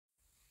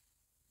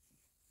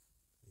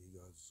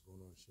What's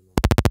going on, Shalom?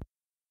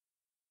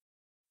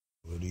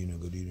 Good evening,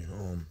 good evening.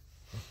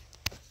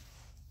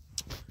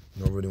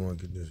 I really want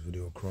to get this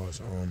video across.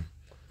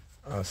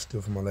 I still,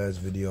 from my last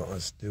video, I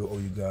still owe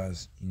you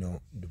guys,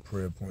 the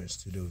prayer points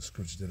to those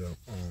scriptures that I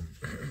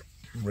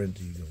read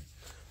to you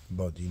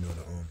about the,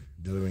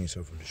 delivering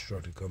yourself from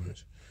destructive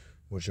covenants,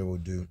 which I will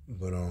do.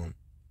 But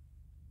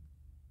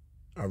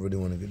I really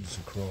want to get this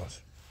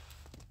across.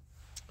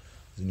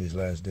 In these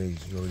last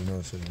days, you already know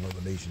it says in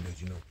Revelation that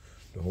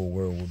the whole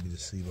world will be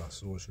deceived by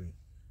sorcery.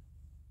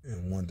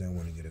 And one thing I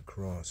want to get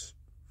across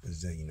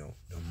is that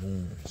the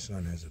moon and the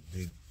sun has a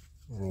big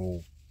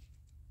role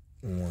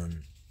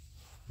on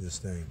this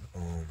thing.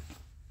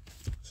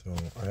 So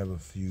I have a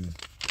few.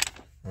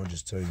 I'll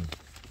just tell you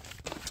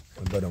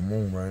about the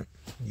moon, right?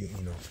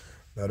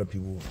 A lot of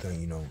people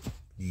think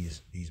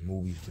these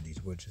movies with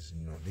these witches,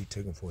 they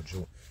take them for a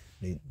joke.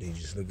 They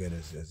just look at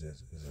it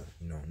as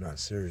not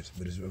serious,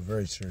 but it's a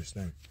very serious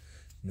thing.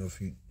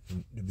 If you,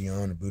 to be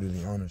honest,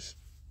 brutally honest,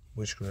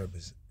 witchcraft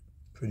is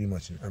pretty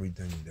much in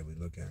everything that we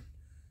look at,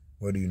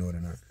 whether you know it or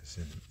not. It's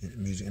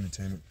in music,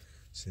 entertainment.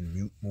 It's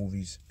in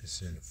movies.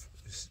 It's in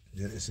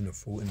the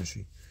food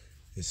industry.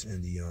 It's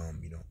in the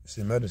it's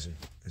in medicine.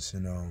 It's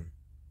in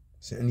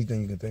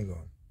anything you can think of,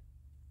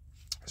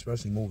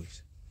 especially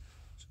movies.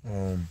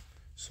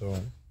 So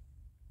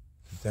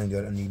the thing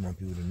that I need my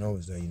people to know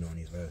is that in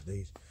these last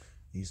days,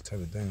 these type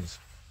of things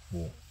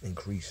will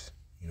increase.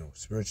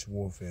 Spiritual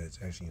warfare is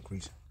actually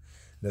increasing.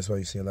 That's why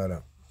you see a lot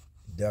of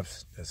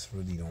deaths. That's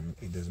really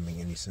it doesn't make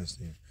any sense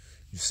to you.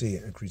 You see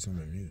it increase on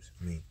the news.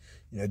 I mean,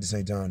 at the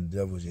same time, the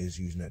devil is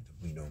using that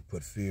to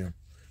put fear,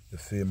 the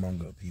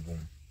fearmonger people.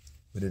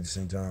 But at the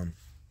same time,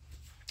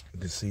 you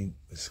can see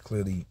it's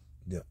clearly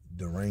the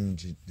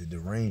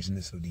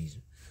derangedness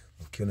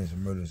of killings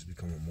and murders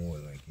becoming more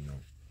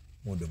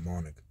more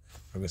demonic.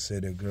 Like I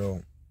said, that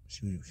girl,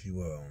 she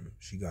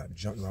got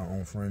jumped by her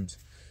own friends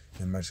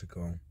in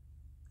Mexico.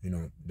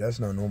 That's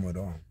not normal at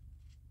all.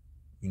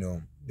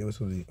 They was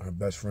supposed to be, her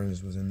best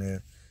friends was in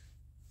there,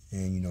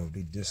 and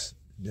they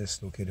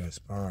dislocated her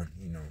spine.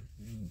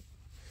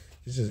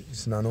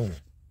 It's not normal.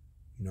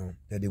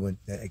 That they went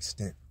that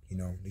extent.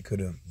 They could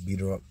have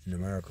beat her up in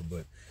America,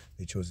 but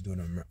they chose to do it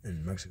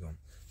in Mexico.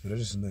 So that's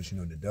just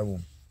enough. The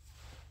devil,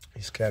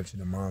 he's captured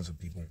the minds of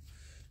people.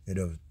 It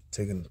have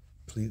taken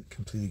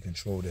completely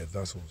control their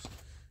vessels.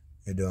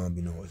 And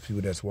it's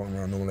people that's walking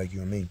around knowing like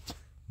you and me,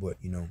 but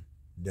the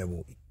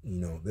devil,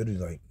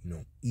 literally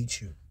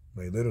eat you,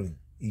 literally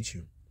eat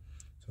you.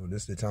 So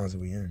this is the times that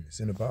we're in.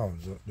 It's in the Bible.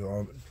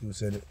 People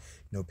said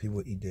that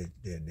people eat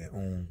their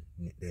own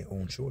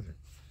children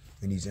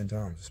in these end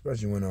times,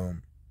 especially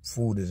when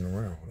food isn't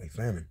around, like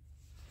famine.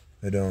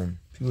 But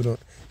people don't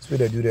expect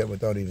to do that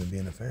without even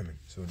being a famine.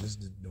 So this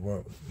is the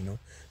world. The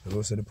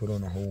Lord said to put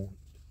on a whole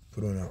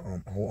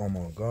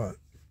armor of God,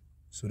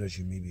 so that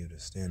you may be able to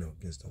stand up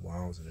against the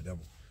wiles of the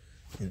devil,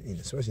 and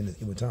especially in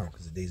this evil time,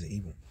 because the days are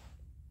evil.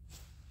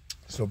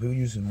 So people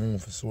use the moon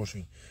for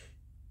sorcery,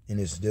 and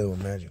it's deal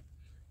with magic.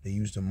 They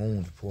use the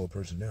moon to pull a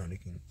person down. They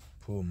can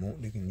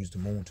They can use the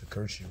moon to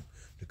curse you,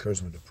 to curse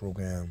them, to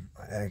program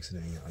an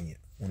accident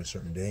on a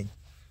certain day,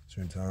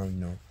 certain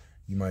time.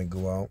 You might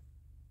go out.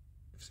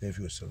 Say if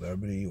you're a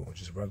celebrity or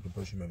just a regular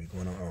person, you might be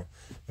going out.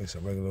 Like it's a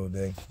regular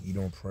day. You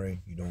don't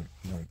pray. You don't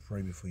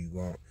pray before you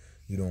go out.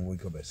 You don't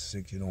wake up at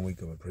 6. You don't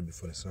wake up and pray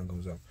before the sun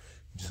comes up.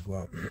 You just go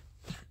out,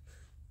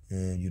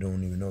 and you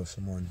don't even know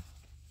someone.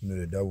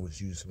 The devil is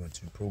using someone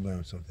to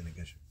program something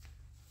against you.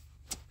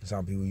 That's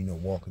how people,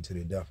 walk into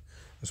their death.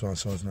 That's why in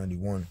Psalms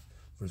 91,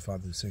 verse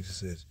 5 through 6, it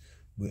says,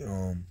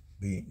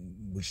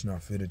 we should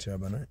not fear the terror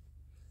by night,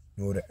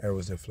 nor the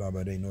arrows that fly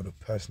by day, nor the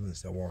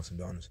pestilence that walks in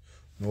darkness,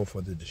 nor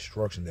for the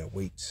destruction that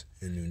waits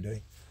in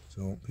noonday.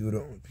 So people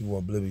are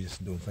oblivious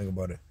and don't think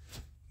about it.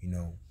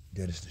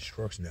 That it's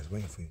destruction that's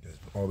waiting for you, that's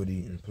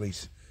already in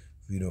place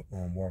for you to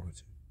walk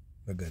into,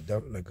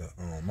 like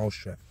a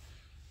mousetrap.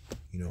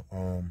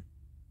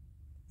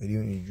 And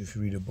even if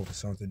you read the book of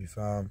Psalm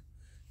 35,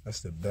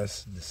 that's the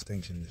best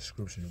distinction,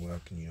 description where I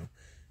can,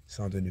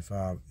 Psalm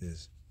 35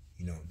 is,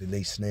 they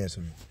lay snares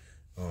for me.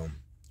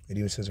 It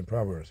even says in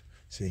Proverbs,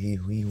 say he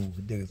who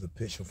diggeth a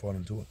pit shall fall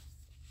into it.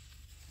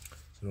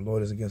 So the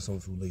Lord is against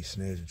those who lay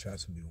snares and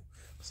traps for people,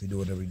 because they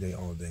do it every day,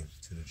 all day,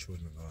 to the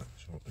children of God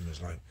in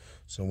His life.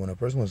 So when a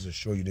person wants to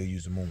show you, they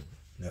use the moon,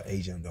 the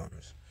agent of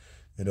darkness.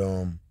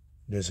 And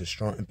there's a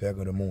strong impact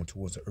of the moon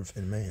towards the earth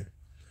and man.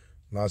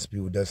 Lots of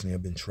people destiny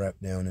have been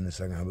trapped down in the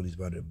second heavens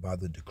by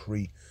the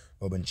decree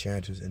of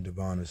enchanters and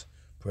diviners.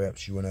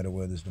 Perhaps you are not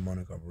aware of this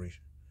demonic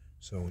operation.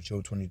 So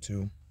Job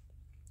 22,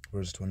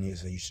 verse 28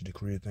 says, you should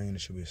decree a thing and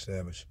it shall be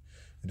established,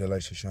 and the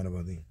light shall shine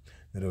above thee.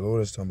 Now the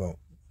Lord is talking about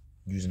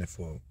using it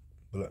for,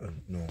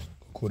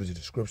 according to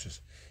the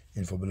scriptures,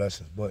 and for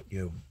blessings. But you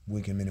have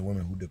wicked men and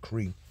women who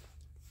decree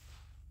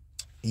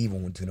evil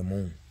into the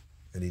moon.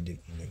 And they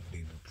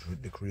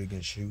decree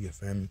against you, your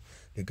family.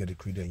 They could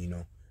decree that,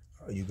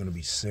 you're going to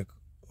be sick,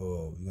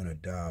 or you're going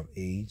to die of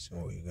AIDS,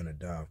 or you're going to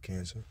die of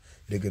cancer.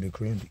 They could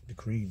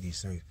decree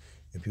these things.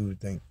 And people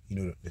think,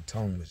 the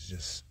tongue is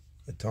just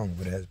a tongue,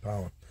 but it has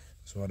power.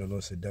 That's why the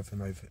Lord said death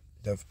and life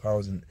Death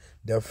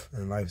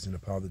and life is in the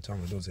power of the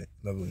tongue. Those that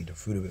love will eat the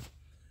fruit of it.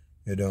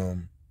 You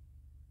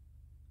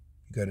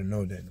got to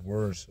know that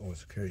words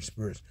always carry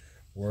spirits.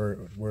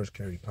 Words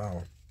carry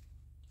power.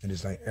 And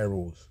it's like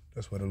arrows.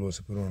 That's why the Lord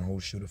said, put on the whole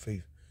shield of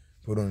faith.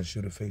 Put on the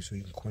shield of faith so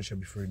you can quench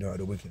every fiery dart of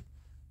the wicked.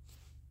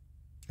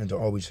 And to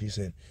always, he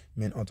said,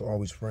 men ought to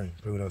always pray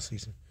without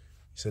ceasing.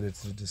 He said it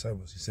to the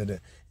disciples. He said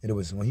that, and it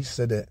was, when he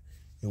said that,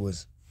 it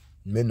was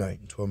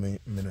midnight, 12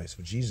 midnight.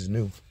 So Jesus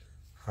knew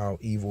how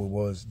evil it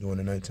was during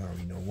the nighttime.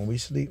 When we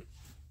sleep,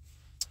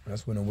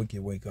 that's when the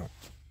wicked wake up.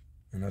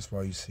 And that's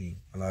why you see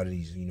a lot of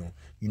these, you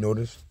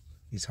notice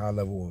these high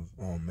level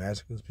of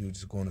massacres, people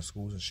just going to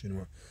schools and shit.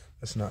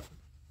 That's not,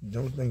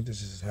 don't think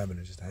this is happening,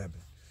 it just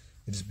happened.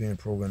 It's just being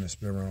programmed and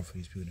spin around for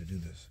these people to do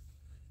this.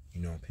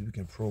 People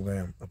can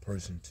program a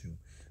person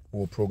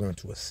or program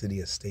to a city,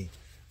 a state,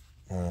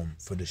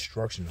 for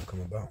destruction to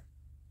come about.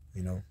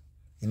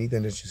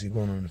 Anything that you see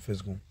going on in the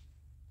physical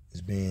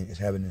is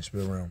happening in the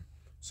spirit realm.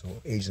 So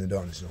agents of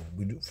darkness.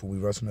 We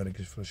wrestle not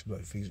against flesh and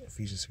blood.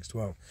 Ephesians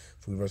 6:12.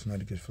 For we wrestle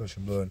not against flesh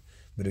and blood,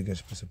 but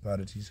against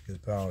principalities,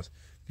 against powers,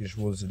 against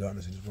rulers of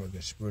darkness in this world,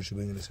 against spiritual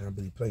wickedness in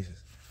heavenly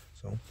places.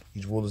 So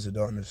these rulers of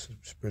darkness,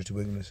 spiritual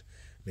wickedness,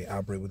 they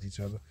operate with each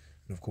other.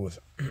 And of course,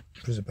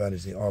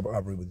 principalities, they all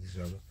operate with each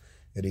other.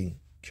 And they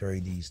carry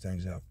these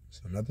things out.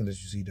 So nothing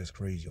that you see that's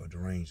crazy or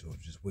deranged or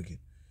just wicked.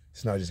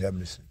 It's not just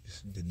happening.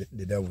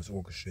 The devil's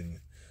orchestrating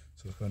it.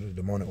 So it's called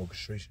demonic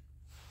orchestration.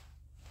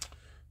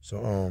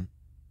 So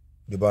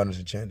the bottomless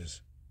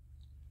enchanters.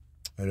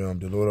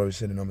 And the Lord already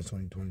said in Numbers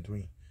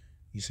 20:23,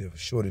 he said, for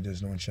sure that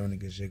there's no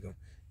enchantment against Jacob,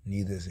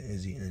 neither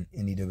is there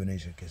any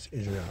divination against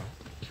Israel.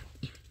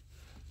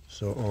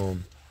 So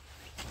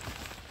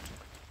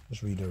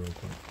let's read that real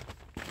quick.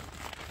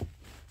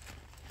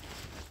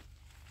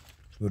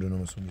 Let's go to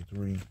Numbers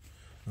 23.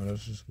 No,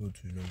 let's just go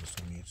to Numbers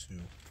 22.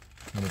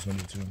 Numbers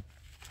 22.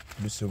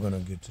 We're still gonna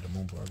get to the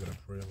moon part. I gotta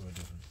pray about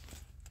this.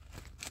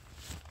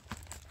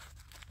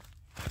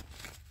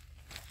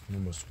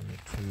 Numbers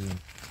 22.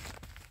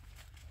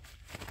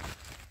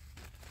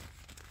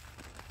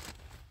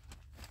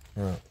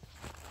 Alright.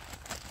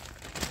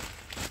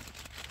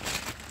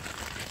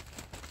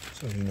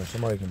 So,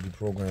 somebody can be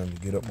programmed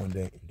to get up one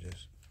day and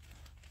just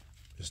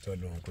start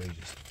doing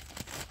crazy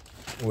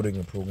stuff. Or they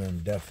can program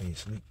death in your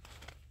sleep.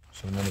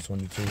 So, Numbers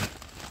 22.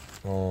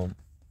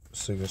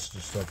 6, let's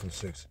just start from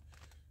 6.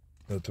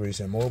 The 3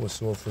 said, Moab was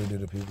so afraid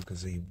of the people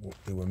because they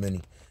were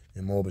many.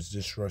 And Moab was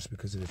distressed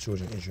because of the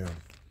children of Israel.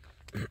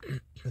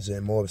 It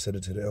said, Moab said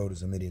it to the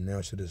elders of Midian,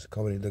 now should this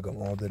company look up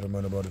all day to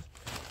run about it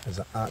as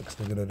an ox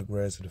looking at the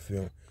grass of the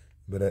field.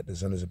 But that the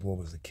son of Zippor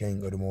was the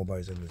king of the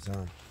Moabites at the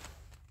time.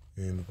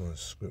 And we're going to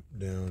skip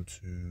down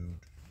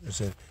to, it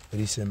said, that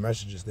he sent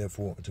messengers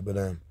therefore to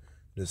Balaam,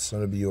 the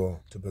son of Beor,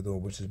 to Bethor,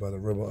 which is by the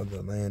river of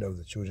the land of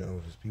the children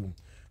of his people,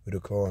 where to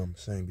call him,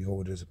 saying,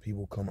 behold, there's a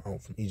people come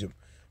out from Egypt.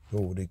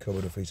 Behold, they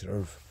cover the face of the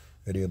earth,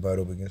 and they abide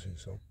over against me.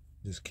 So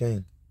this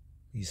king,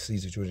 he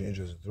sees the children of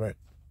Israel as a threat.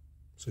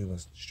 So he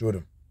wants to destroy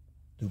them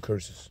through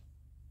curses.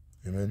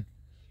 Amen.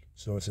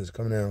 So it says,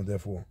 come down,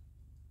 therefore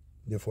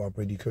I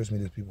pray thee, curse me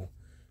this people,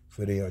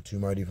 for they are too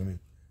mighty for me.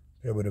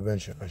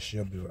 Peradventure I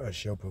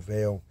shall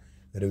prevail,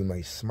 that we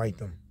might smite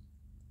them,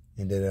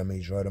 and that I may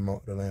drive them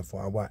out of the land.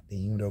 For I wot that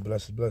he whom thou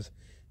blessest, bless,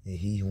 and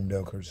he whom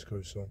thou cursest,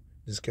 curse. So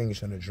this king is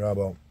trying to drive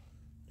out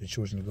the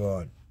children of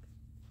God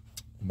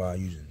by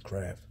using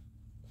craft,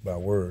 by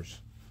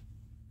words.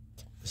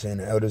 Saying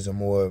the elders of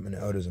Moab and the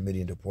elders of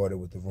Midian departed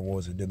with the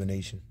rewards of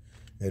divination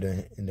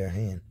in their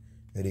hand,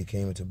 and they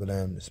came into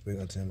Balaam to speak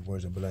unto him the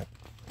words of Balaam.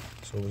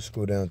 So let's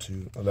go down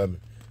to 11.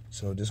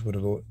 So this is what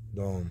the Lord,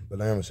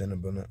 Balaam was saying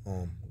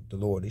to the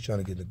Lord. He's trying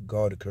to get the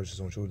God to curse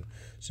his own children.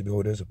 So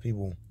behold, there's a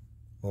people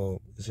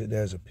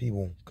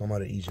come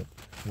out of Egypt,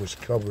 which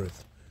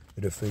covereth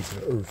the face of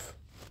the earth.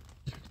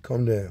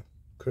 Come there,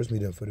 curse me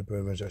then, for the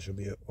peradventure I shall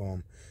be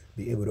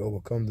able to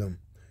overcome them,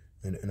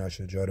 and I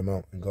shall drive them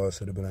out. And God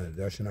said to Balaam,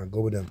 thou shalt not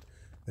go with them,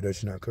 and thou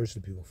shalt not curse the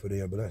people, for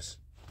they are blessed.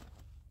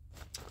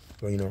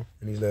 So, in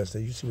these last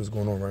days, you see what's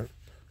going on, right?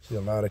 See a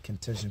lot of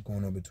contention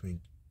going on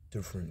between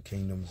different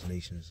kingdoms,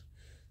 nations,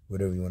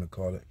 whatever you want to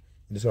call it.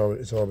 And it's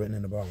all written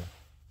in the Bible.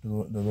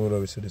 The Lord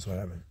always said this will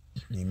happen.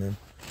 Amen.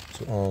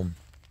 So,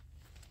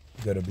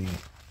 you got to be,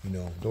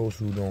 those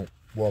who don't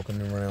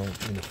walking around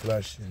in the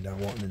flesh and not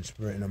walking in the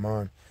spirit and the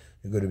mind,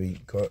 they're going to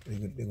be caught.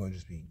 They're going to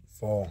just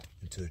fall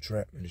into a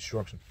trap and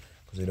destruction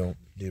because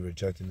they're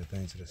rejecting the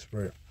things of the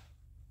spirit.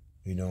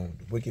 The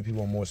wicked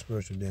people are more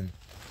spiritual than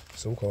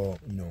so-called,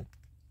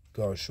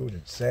 God's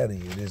children. Sadly,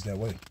 it is that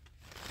way.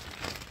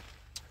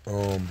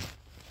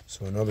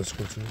 So another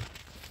scripture,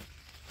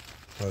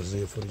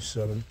 Isaiah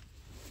 47.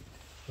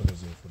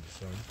 Isaiah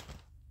 47.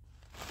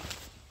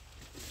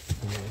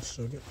 Hold on a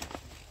second.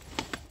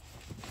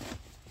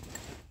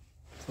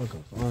 I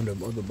can find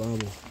the other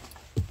Bible.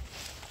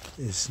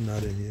 It's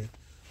not in here.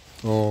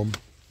 Here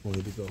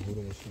we go. Hold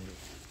on a second.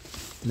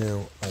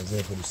 Now,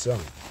 Isaiah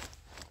 47.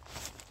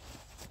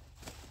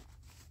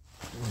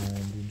 Hold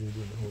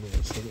on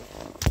a second.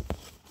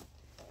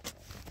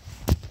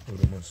 Hold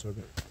on one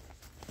second.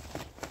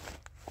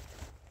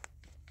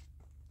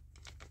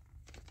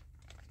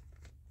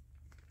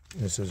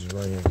 And it says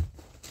right here.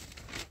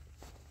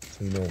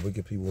 So,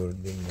 wicked people,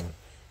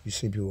 you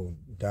see people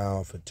die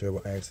off a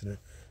terrible accident.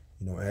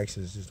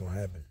 Accidents just don't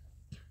happen.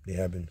 They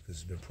happen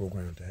because they're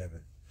programmed to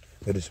happen.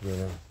 Let it spin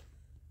around.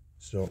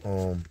 So,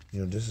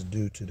 this is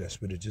due to that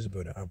spirit of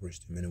Jezebel that operates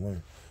through men and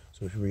women.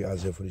 So if you read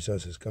Isaiah 47,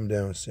 it says, "Come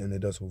down, sit in the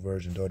dust, O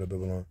virgin, daughter of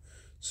Babylon.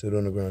 Sit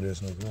on the ground, there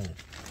is no throne.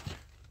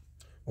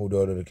 O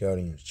daughter of the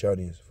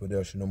Chaldeans, for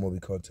thou shalt no more be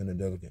called tender and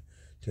delicate.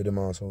 Till the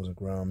mounds, holes, and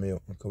ground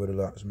meal. Uncover the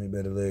locks, make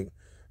bare the leg.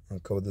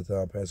 Uncover the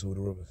thigh, pass over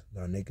the rivers.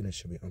 Thy nakedness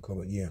shall be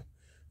uncovered,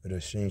 But the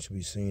shame shall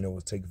be seen, I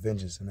will take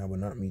vengeance, and I will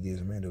not meet thee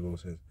as a man, the Lord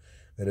says.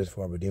 That is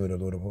for our Redeemer, the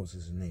Lord of hosts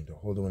is his name, the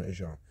Holy One of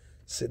Israel.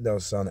 Sit thou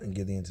silent and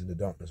get thee into the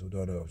darkness, O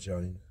daughter of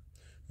Chaldeans.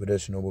 For thou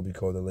shalt no more be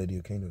called the Lady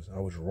of Kingdoms. I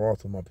was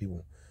wroth with my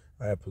people.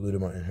 I have polluted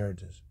my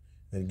inheritance,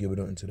 and given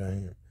it into thy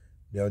hand.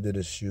 Thou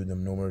didst shew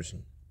them no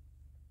mercy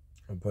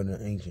upon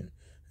the ancient,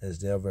 as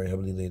thou very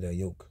heavily laid thy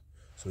yoke."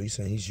 So he's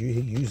saying he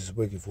uses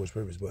wicked for his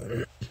purpose, but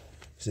he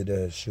said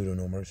that shewed them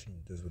no mercy.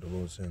 That's what the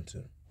Lord said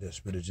to that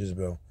spirit of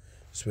Jezebel,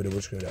 the spirit of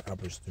witchcraft that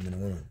operates through men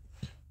and women.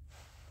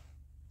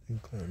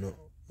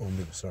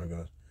 Sorry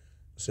guys.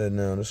 It said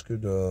now, let's go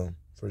to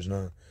verse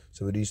 9.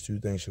 So but these two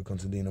things shall come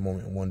to thee in a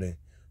moment, and one day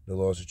the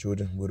loss of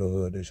children,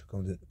 widowhood, they shall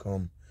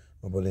come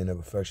upon thee in their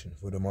perfection.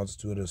 For the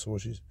multitude of their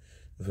sorceries,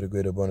 and for the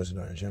great abundance of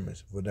thy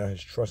enchantments. For thou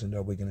hast trusted in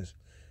thy wickedness,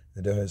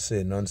 and thou hast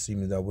said, none see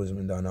me thy wisdom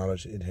and thy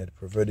knowledge, it had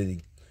perverted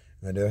thee.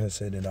 And thou hast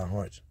said in thy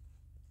heart,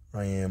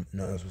 I am,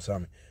 none else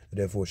beside me. And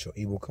therefore shall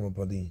evil come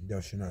upon thee, thou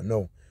shalt not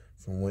know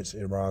from whence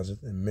it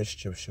riseth, and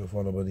mischief shall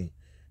fall upon thee,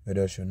 and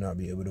thou shalt not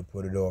be able to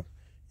put it off,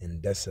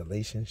 and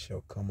desolation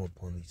shall come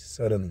upon thee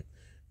suddenly,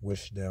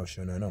 which thou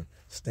shalt not know.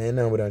 Stand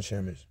down with thy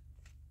enchantments,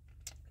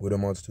 with a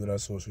multitude of thy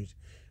sorceries,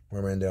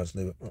 wherein thou hast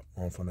lived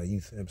on from thy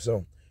youth. If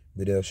so,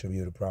 be thou shalt be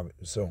able to profit.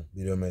 If so,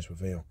 be thou mayest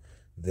prevail.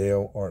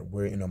 Thou art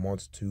weary in a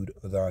multitude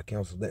of thy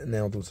counsels.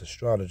 Now those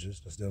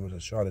astrologers, let's deal with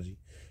astrology.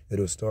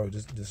 It'll start,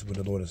 this is what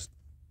the Lord is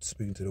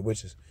speaking to the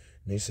witches.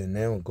 And they said,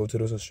 now go to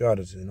those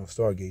astrologers,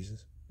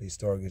 stargazers. They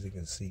stargazers, they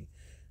can see.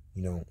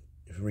 If you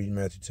read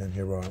Matthew 10,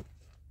 Herod,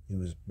 he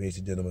was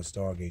basically dealing with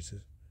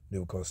stargazers. They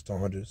were called star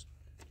hunters.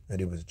 And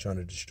they was trying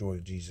to destroy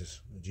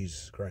Jesus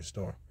Christ's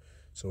star.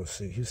 So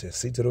he said,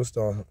 see to those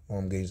star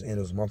gazers and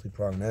those monthly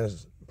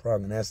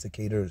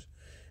prognosticators,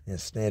 and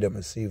stand up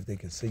and see if they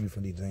can see you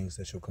from these things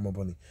that shall come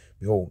upon thee.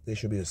 Behold, they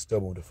shall be as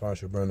stubble, the fire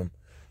shall burn them,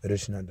 that they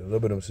shall not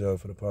deliver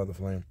themselves for the power of the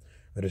flame,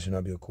 that they shall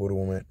not be a cold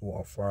woman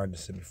or a fire to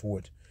sit before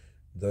it.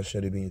 Thus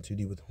shall they be unto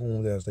thee with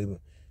whom thou hast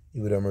labored,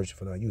 even thy mercy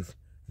for thy youth.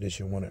 They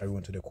shall want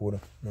everyone to their quarter,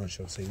 none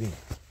shall save thee.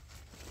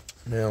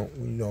 Now,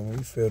 when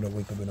we fail to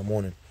wake up in the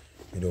morning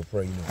and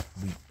pray,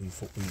 we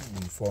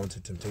fall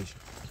into temptation.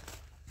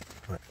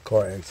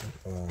 Car accident,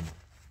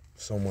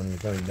 someone in your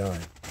family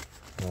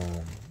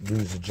dying,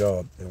 lose a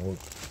job at work,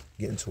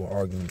 get into an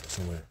argument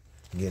somewhere,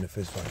 get in a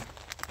fist fight.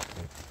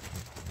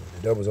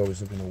 The devil's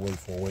always looking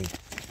for a way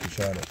to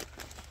try to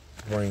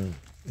bring,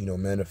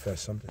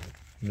 manifest something.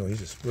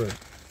 He's a spirit.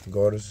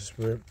 God is a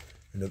spirit,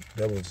 and the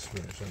devil is a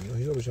spirit. So,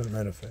 he's always trying to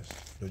manifest.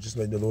 Just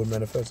like the Lord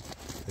manifests,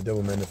 the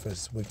devil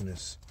manifests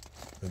wickedness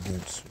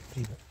against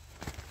people.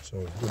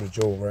 So, go to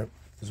Job, right?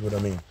 This is what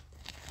I mean.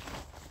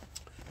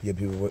 You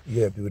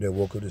have people that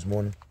woke up this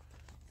morning,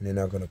 and they're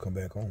not going to come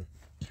back home.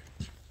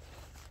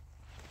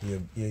 You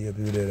have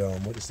people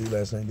that went to sleep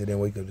last night, they didn't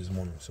wake up this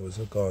morning. So it's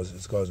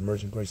God's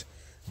mercy and grace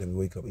that we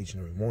wake up each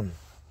and every morning,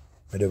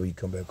 and that we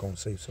come back home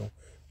safe. So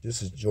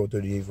this is Job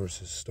 38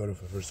 started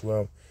from verse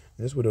 12.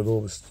 And this is what the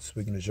Lord was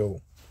speaking to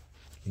Job.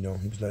 He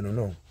was letting him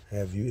know.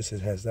 It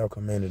says, hast thou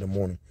commanded the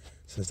morning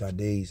since thy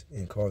days,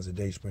 and caused the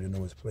day spring to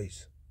know its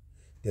place,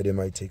 that it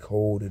might take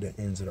hold of the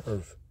ends of the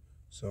earth.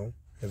 So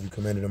have you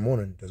commanded the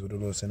morning? That's what the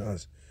Lord said to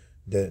us.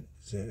 That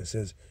it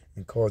says,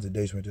 and cause the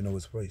day spring to know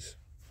its place.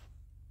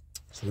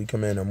 So we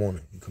command the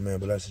morning. You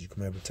command blessings, you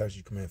command protection,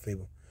 you command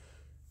favor.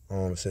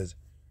 It says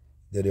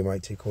that it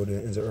might take hold of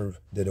the ends of earth,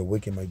 that the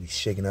wicked might be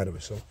shaken out of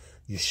it. So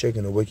you're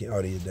shaking the wicked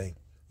out of your day.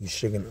 You're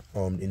shaking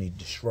any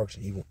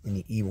destruction,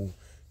 any evil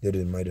that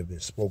it might have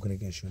been spoken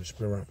against you in the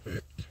spirit realm.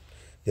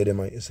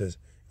 It says,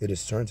 it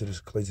is turned to the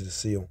clay to the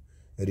seal,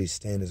 that they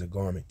stand as a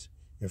garment.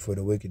 And for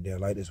the wicked, their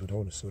light is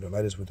withholding. So the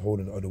light is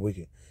withholding of the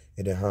wicked,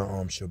 and their high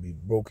arms shall be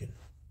broken.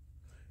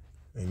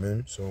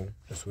 Amen. So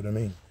that's what I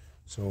mean.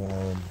 So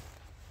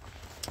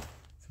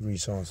if you read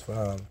Psalms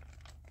 5,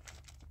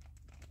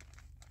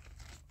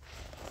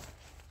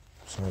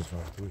 Psalms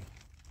 5:3.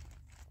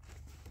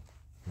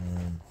 Hold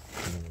on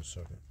 1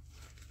 second.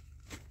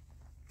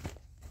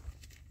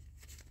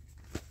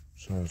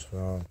 Psalms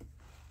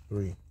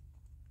 5:3.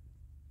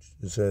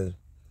 It says,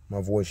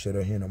 my voice shall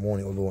I hear in the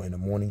morning, O Lord, in the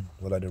morning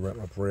will I direct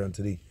my prayer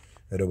unto thee,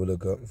 that I will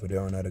look up, for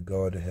thou art not a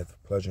God that hath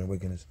pleasure in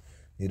wickedness,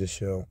 neither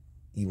shall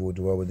evil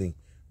dwell with thee.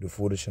 The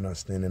foolish shall not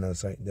stand in thy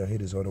sight. Thou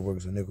hatest all the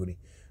works of iniquity.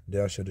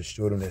 Thou shalt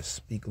destroy them that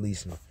speak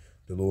leasing.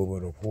 The Lord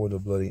will abhor the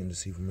bloody and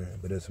deceitful man.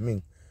 But as for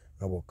me,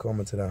 I will come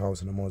into thy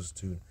house in the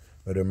multitude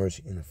of thy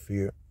mercy and the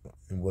fear,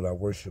 and will I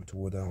worship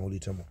toward thy holy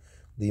temple.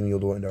 Lead me, O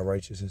Lord, in thy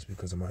righteousness,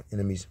 because of my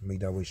enemies. Make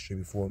thy way straight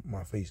before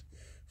my face.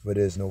 For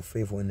there is no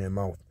faithful in their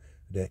mouth.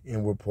 Their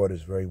inward part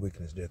is very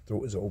wickedness. Their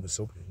throat is an open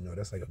sepulchre. You know,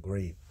 that's like a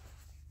grave.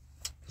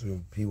 So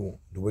people,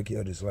 the wicked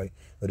are just like,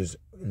 in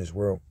this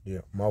world,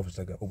 their mouth is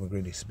like an open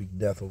grave. They speak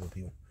death over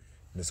people.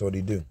 And that's all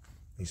they do.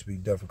 They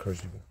speak death and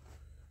curse people.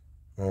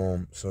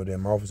 So their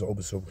mouth is an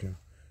open sepulchre.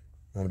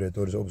 Their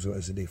throat is open sepulchre.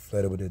 It said they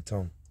flatter with their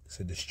tongue. It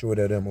said, destroy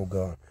them, O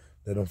God.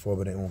 Let them fall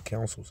by their own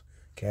counsels.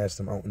 Cast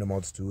them out in the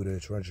multitude of their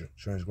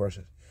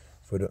transgressions.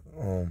 For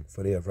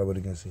they have rebelled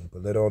against thee.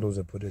 But let all those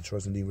that put their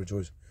trust in thee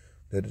rejoice.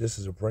 This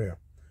is a prayer.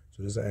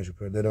 So this is an actual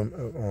prayer. Let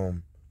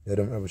them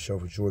ever shout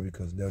for joy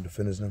because thou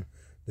defendest them.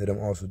 Let them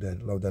also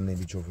that love thy name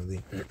be joyful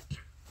thee.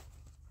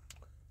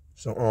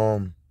 So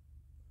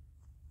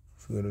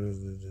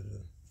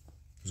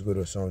let's go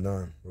to Psalm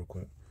 9 real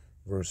quick.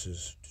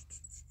 Verses.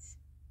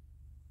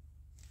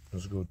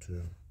 Let's go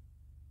to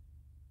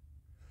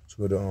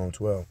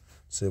 12. It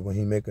said, when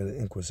he make an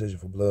inquisition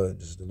for blood,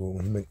 this is the Lord.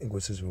 When he make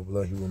inquisition for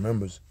blood, he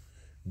remembers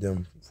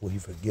them, for he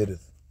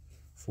forgetteth.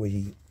 For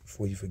he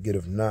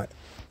forgetteth not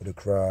the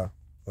cry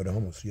of the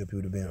humble. So you have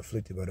people that are being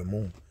afflicted by the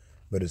moon,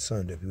 by the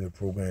sun, that people have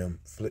programmed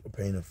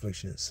pain,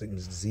 affliction,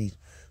 sickness, disease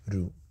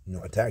to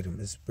attack them.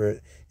 It's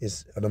spirit,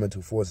 it's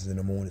elemental forces in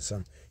the moon and the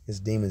sun. It's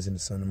demons in the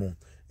sun and the moon.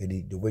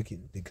 And the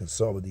wicked, they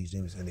consult with these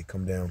demons and they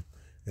come down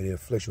and they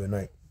afflict you at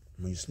night.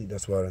 When you sleep,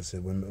 that's why I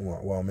said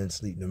while men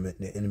sleep,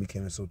 the enemy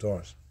came in so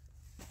task.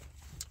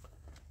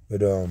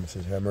 But it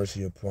says, have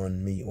mercy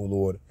upon me, O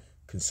Lord.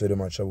 Consider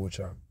my trouble, which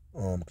I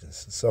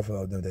suffer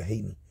of them that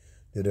hate me,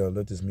 that they'll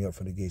lift me up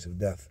from the gates of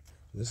death.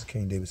 So this is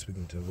King David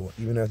speaking to the Lord.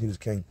 Even after he was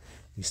king,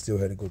 he still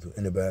had to go through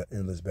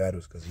endless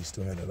battles because he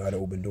still had a lot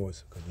of open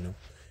doors. Because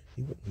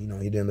he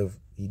didn't live.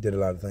 He did a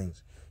lot of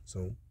things.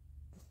 So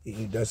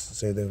that's the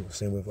same thing.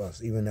 Same with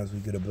us. Even as we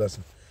get a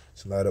blessing,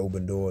 it's a lot of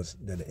open doors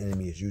that the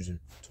enemy is using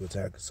to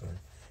attack us. So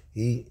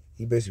he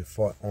basically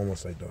fought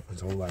almost like that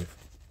his whole life.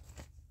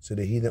 So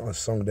the heathen are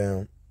sunk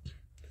down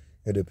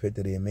at the pit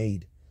that they had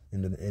made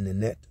in the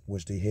net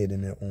which they hid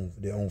in their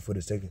own foot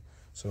is taken.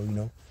 So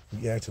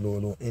you ask the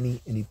Lord,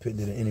 any pit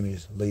that the enemy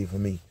has laid for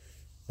me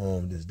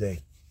this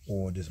day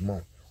or this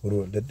month, or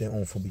Lord, let their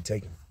own foot be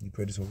taken. You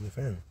pray this over the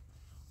family.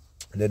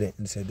 And let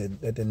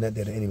the net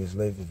that the enemy has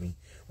laid for me,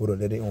 or Lord,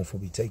 let their own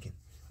foot be taken.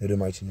 In the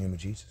mighty name of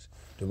Jesus.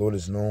 The Lord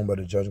is known by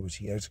the judgment which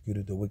he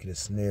executed. The wicked is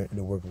snared in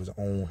the work of his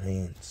own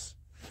hands.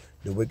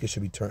 The wicked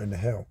should be turned into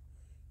hell.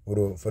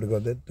 Or for the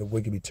God, let the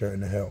wicked be turned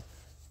into hell.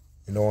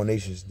 And all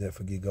nations that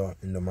forget God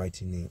in the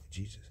mighty name of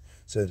Jesus.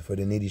 It says, for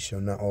the needy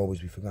shall not always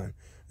be forgotten.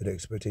 The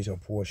expectation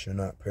of poor shall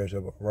not perish.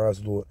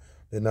 Arise, Lord,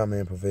 let not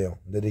man prevail.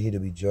 Let the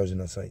heathen be judged in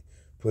thy sight.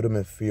 Put them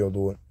in fear,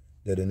 Lord,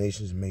 that the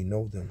nations may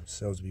know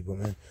themselves to be but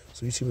men.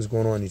 So you see what's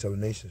going on in these other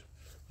nations.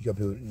 You got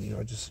people,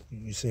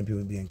 you're seeing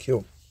people being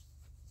killed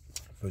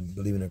for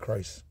believing in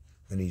Christ.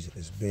 And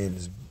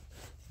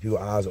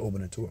people's eyes are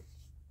opening to it.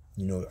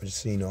 I just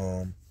seen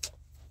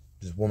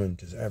this woman,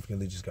 this African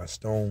lady just got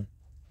stoned.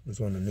 It was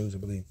on the news, I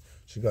believe.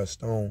 She got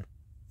stoned.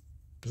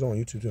 It was on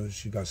YouTube too.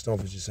 She got stoned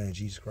for just saying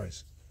Jesus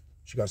Christ.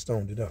 She got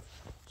stoned to death.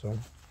 So,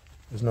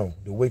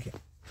 the wicked.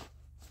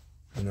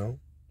 The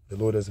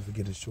Lord doesn't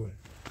forget his children.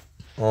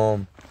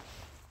 So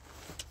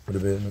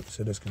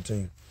let's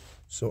continue.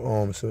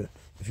 So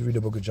if you read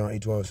the book of John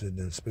 8:12, it said,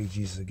 then spake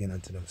Jesus again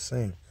unto them,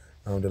 saying,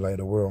 I am the light of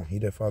the world. He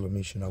that followeth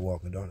me shall not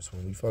walk in darkness.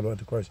 When we follow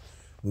after Christ,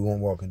 we won't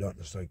walk in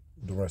darkness like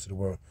the rest of the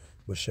world,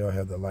 but shall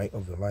have the light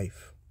of the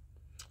life.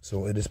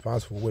 So it is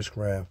possible for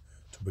witchcraft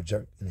to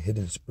project a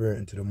hidden spirit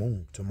into the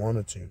moon to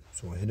monitor you.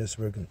 So a hidden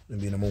spirit can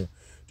be in the moon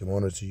to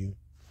monitor you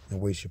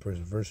and waste your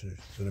perseverance.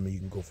 So that means you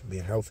can go from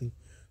being healthy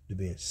to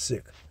being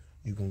sick.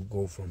 You can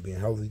go from being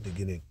healthy to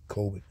getting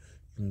COVID. You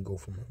can go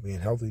from being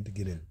healthy to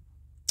getting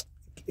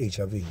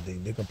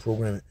HIV. They can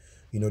program it.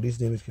 These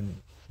demons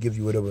can give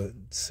you whatever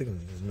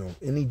sickness.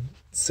 Any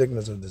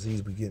sickness or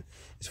disease we get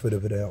is for the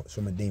hell. It's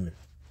from a demon.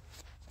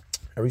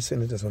 Every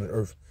sickness that's on the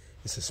earth,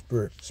 it's a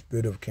spirit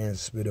of cancer,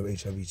 spirit of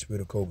HIV,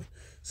 spirit of COVID.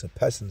 It's a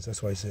pestilence.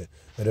 That's why he said,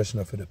 that that's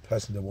not for the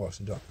pestilence that walks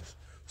in darkness.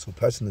 So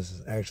pestilence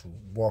is actual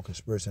walking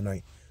spirits at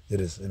night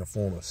that is in a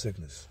form of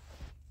sickness.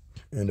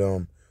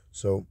 And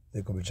so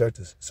they can project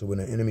us. So when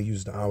the enemy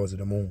uses the hours of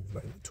the moon,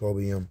 like 12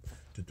 a.m.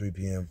 to 3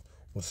 p.m.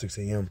 or 6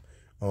 a.m.,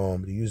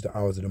 they use the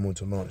hours of the moon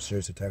to launch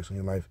serious attacks on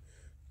your life.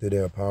 That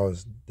there are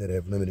powers that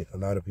have limited. A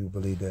lot of people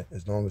believe that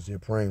as long as they're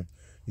praying,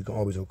 you can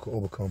always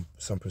overcome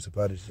some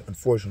principalities.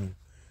 Unfortunately,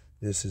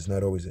 this is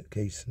not always the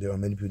case. There are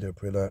many people that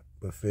pray a lot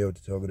but fail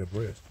to target their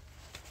prayers.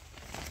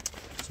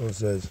 So it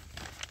says,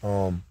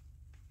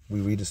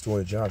 we read the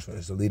story of Joshua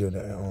as the leader of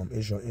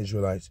the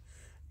Israelites.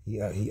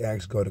 He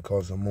asked God to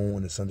cause the moon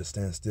and the sun to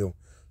stand still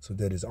so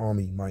that his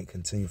army might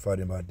continue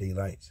fighting by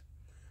daylight.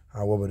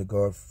 However, the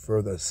God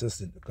further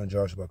assisted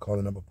Joshua by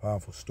calling up a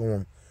powerful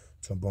storm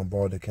to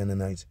bombard the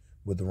Canaanites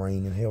with the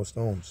rain and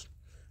hailstones.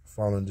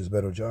 Following this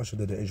battle, Joshua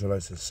led the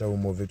Israelites to several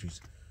more victories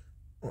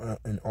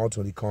and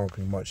ultimately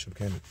conquering much of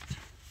Canaan.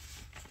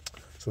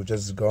 So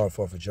just as God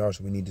fought for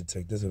Joshua, we need to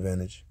take this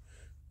advantage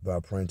by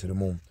praying to the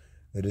moon.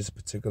 It is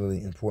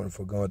particularly important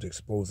for God to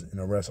expose and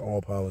arrest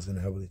all powers in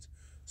the heavens.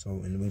 So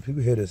and when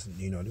people hear this,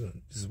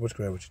 this is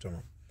witchcraft what you're talking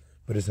about.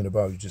 But it's in the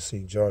Bible. You just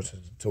see Joshua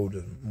told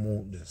the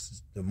moon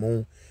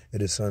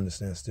and the sun to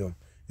stand still.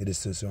 It is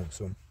still so.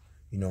 So,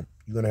 you're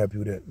going to have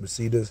people that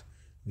receive this.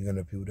 You're going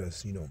to have people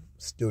that's,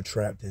 still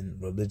trapped in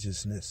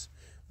religiousness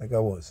like I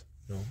was.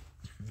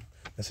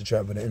 That's a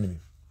trap of the enemy.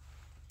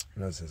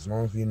 And as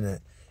long as we're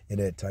in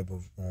that type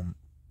of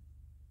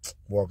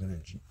walking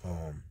in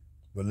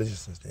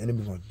religiousness, the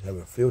enemy going to have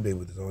a field day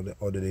with us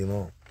all the day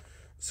long.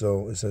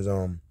 So it says,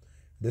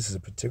 this is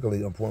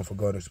particularly important for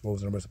God to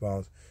expose the rest of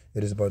powers.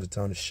 It is about the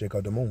time to shake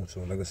out the moon.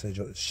 So, like I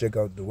said, shake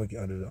out the wicked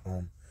out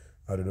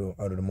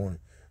of the morning.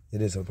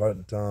 It is about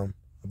the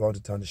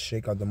time to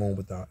shake out the moon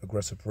with our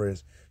aggressive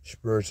prayers.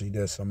 Spiritually,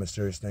 there's some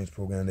mysterious things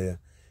programmed there.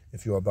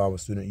 If you're a Bible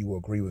student, you will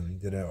agree with me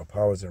that there are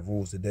powers that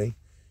rules the day,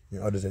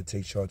 and others that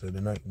take charge of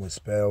the night. When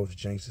spells,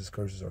 jinxes,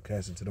 curses are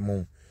cast into the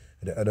moon,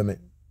 and the element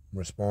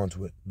respond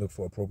to it, look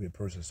for appropriate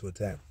persons to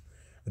attack.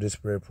 This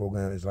prayer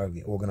program is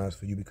likely organized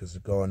for you because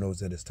God knows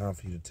that it's time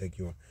for you to take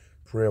your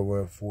prayer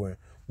warfare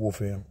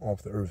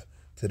off the earth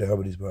to the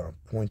heavens by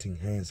pointing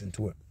hands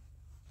into it.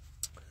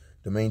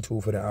 The main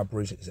tool for that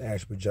operation is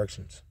astral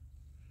projections.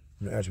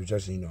 Astral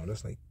projection,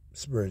 that's like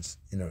spirits,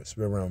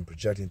 spirit realm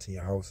projecting into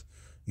your house.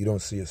 You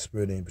don't see a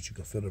spirit in, but you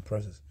can feel the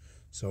presence.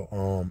 So,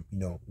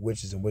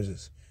 witches and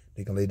wizards,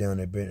 they can lay down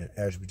their bed and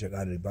astral project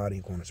out of their body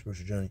and go on a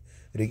spiritual journey.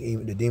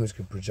 And the demons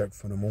can project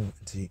from the moon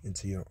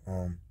into your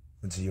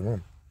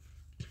room.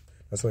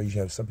 That's why you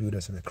have some people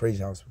that's in a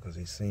crazy house because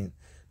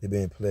they're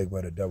being plagued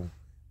by the devil.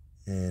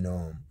 And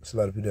it's a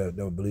lot of people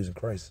that believes in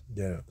Christ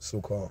that are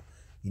so-called,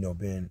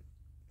 being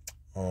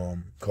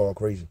called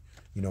crazy.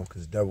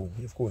 Because the devil,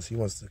 of course, he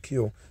wants to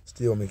kill,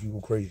 steal, make you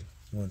go crazy.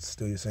 He wants to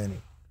steal your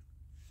sanity.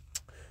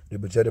 They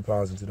project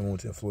powers into the moon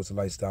to influence the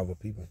lifestyle of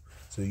people.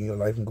 So your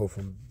life can go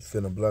from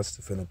feeling blessed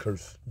to feeling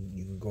cursed.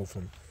 You can go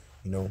from,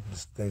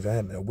 just things that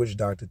happen. A witch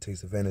doctor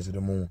takes advantage of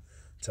the moon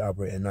to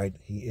operate at night.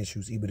 He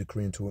issues evil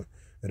decree into it.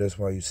 And that's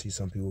why you see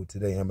some people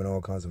today having all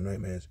kinds of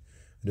nightmares.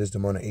 This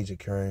demonic agent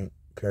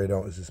carried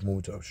out is this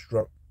move to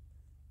obstruct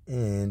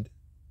and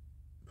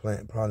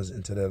plant problems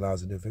into their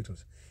lives of their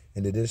victims.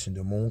 In addition,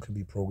 the moon can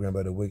be programmed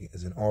by the wicked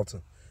as an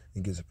altar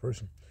against a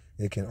person.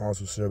 It can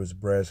also serve as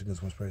brass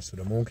against one's prey. So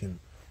the moon can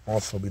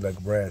also be like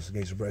brass, the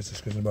gates of brass. The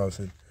scripture about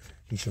said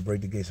he should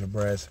break the gates of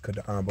brass, cut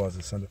the iron bars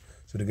asunder.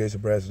 So the gates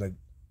of brass is like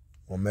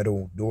a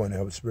metal door, and they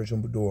have a spiritual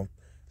door.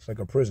 It's like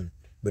a prison,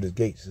 but it's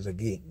gates. It's a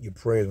gate. Your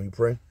prayers, when you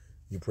pray,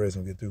 your prayers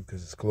don't get through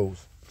because it's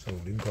closed. So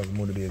you can cause the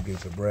moon to be a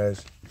gate of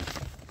brass.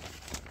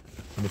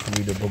 And if you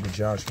read the book of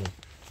Joshua,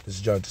 this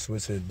is Joshua. So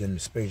it said, then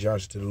spake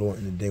Joshua to the Lord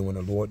in the day when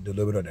the Lord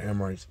delivered up the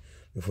Amorites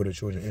before the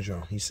children of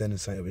Israel. He said in the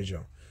sight of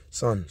Israel,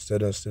 sun,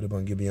 stood up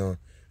on Gibeon,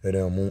 and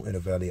the moon in the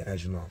valley of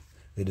Ajalon.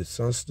 And the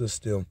sun stood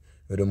still,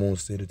 and the moon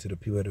stated to the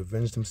people that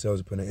avenged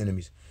themselves upon their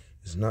enemies.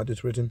 Is not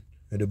this written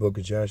in the book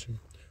of Joshua?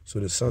 So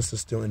the sun stood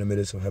still in the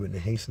midst of heaven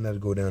and hastened not to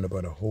go down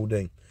about a whole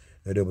day.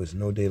 And there was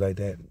no day like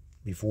that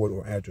before it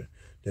or after it,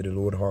 that the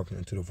Lord hearkened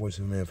unto the voice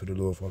of man for the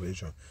Lord Father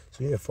Israel.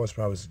 So you have false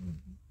prophets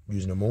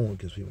using the moon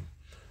against people.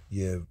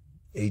 You have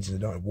agents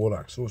of darkness,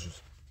 warlocks,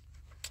 sorcerers,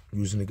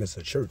 using it against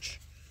the church,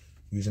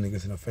 using it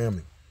against their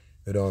family.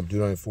 At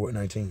Deuteronomy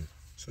 4:19.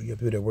 So you have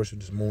people that worship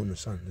this moon and the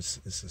sun. It's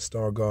a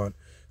star god,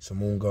 it's a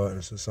moon god, and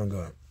it's a sun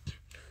god.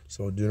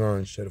 So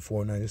Deuteronomy chapter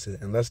 4:9, it says,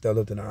 unless thou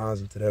lift thy eyes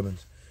into the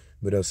heavens,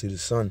 but thou see the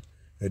sun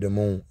and the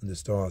moon and the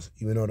stars,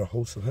 even though the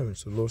hosts of heaven.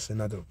 So the Lord said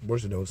not to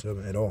worship the hosts of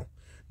heaven at all,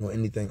 nor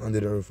anything under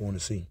the earth or on the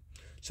sea.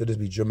 So this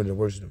be driven to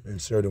worship them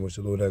and serve them, which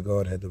the Lord thy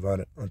God had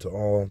divided unto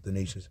all the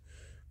nations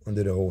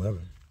under the whole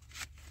heaven.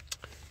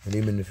 And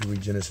even if you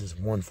read Genesis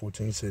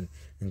 1:14, it said,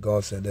 and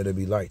God said, let it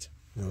be light.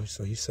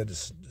 So he said the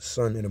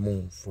sun and the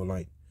moon for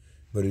light.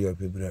 But you have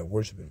people that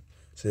worship him.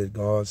 Said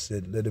God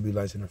said, let it be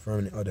lights in the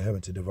firmament of the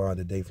heaven to divide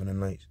the day from the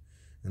night.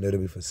 And let it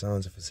be for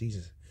signs and for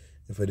seasons,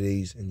 and for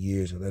days and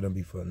years, and let them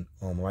be for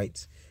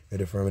lights in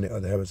the firmament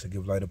of the heavens to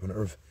give light upon the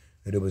earth.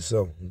 And it was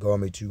so. And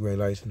God made two great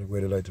lights, and the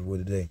greater light to rule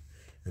the day,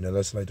 and the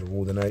lesser light to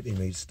rule the night. He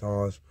made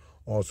stars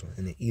also,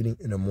 and the evening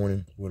and the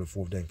morning were the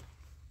fourth day.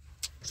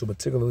 So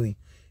particularly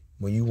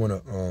when you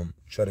want to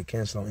try to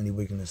cancel out any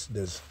wickedness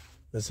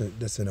that's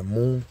in the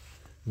moon,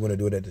 you want to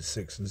do it at the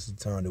 6th. This is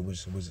the time that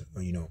which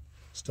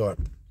start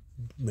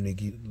when they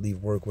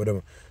leave work,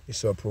 whatever. They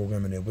start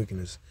programming their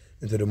wickedness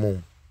into the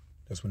moon.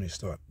 That's when they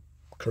start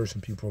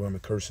cursing people,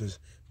 programming curses,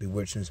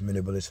 bewitchments,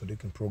 manipulation. So they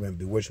can program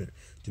bewitchment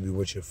to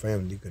bewitch your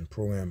family. You can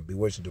program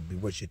bewitchment to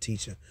bewitch your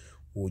teacher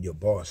or your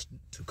boss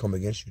to come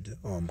against you,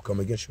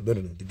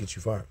 literally, to get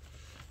you fired.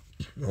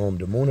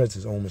 The moon has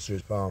its own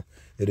mysterious power.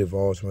 It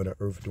evolves from the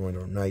earth during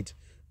the night.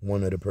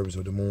 One of the purposes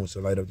of the moon is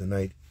to light up the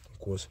night. Of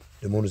course,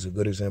 the moon is a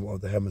good example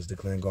of the heavens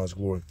declaring God's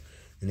glory.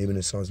 And even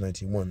in Psalms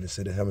 19:1, it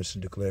said the heavens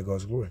should declare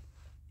God's glory.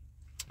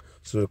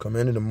 So the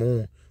command of the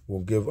moon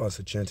will give us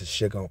a chance to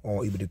shake out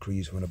all evil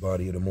decrees from the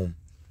body of the moon.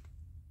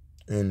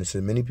 And it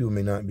said many people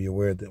may not be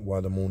aware that why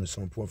the moon is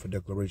so important for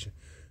declaration.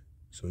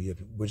 So you have,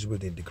 which is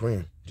what they're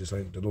decreeing. Just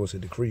like the Lord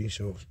said, decree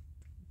shall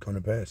come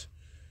to pass.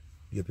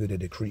 You have people that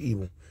decree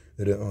evil.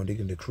 They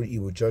can decree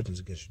evil judgments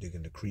against you. They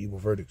can decree evil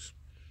verdicts.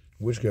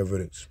 Witchcraft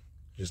verdicts.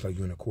 Just like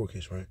you're in a court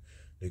case, right?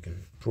 They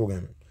can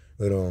program it.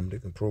 But they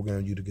can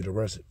program you to get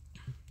arrested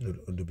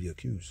or to be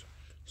accused.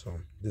 So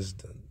this is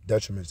the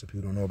detriments that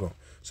people don't know about.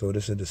 So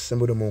this is the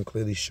symbol of the moon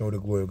clearly show the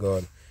glory of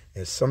God.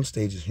 At some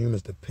stages,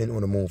 humans depend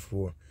on the moon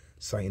for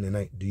sight in the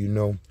night. Do you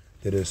know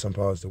that there's some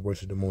powers that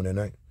worship the moon at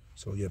night?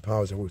 So you have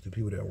powers that work the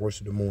people that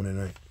worship the moon at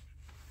night.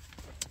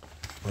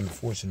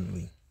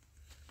 Unfortunately.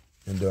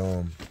 And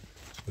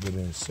with that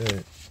being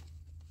said,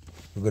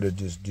 we're gonna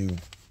just do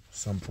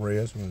some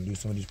prayers. We're gonna do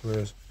some of these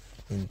prayers,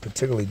 and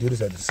particularly do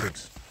this at the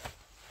 6.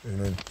 And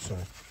then so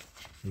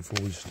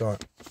before we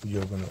start, we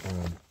are gonna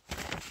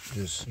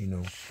just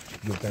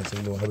give thanks to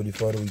the Lord. Heavenly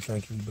Father, we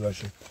thank you, we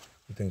bless you.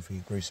 We thank you for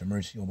your grace and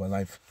mercy over our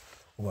life,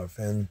 over our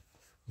family.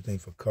 We thank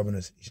you for covering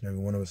us, each and every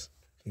one of us.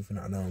 Thank you for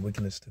not allowing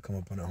wickedness to come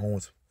upon our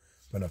homes,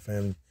 upon our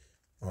family.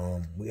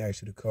 We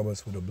ask you to cover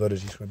us with the blood of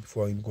Jesus Christ.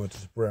 Before I even go into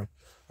this prayer,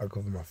 I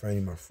cover my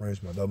family, my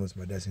friends, my loved ones,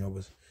 my destiny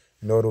helpers,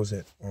 and all those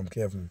that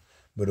care for me.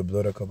 With the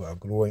blood, I cover our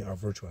glory, our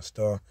virtue, our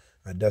star,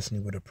 our destiny.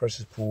 With the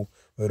precious pool,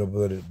 with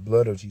the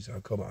blood of Jesus, I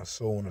cover our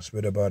soul and our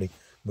spirit, our body.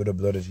 With the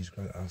blood of Jesus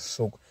Christ, I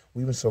soak.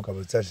 We even soak our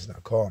possessions,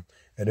 our car,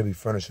 and every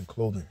furniture and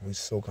clothing. We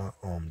soak our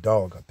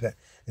dog, our pet,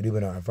 and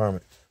even our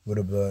environment with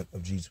the blood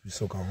of Jesus. We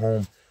soak our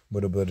home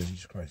with the blood of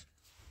Jesus Christ.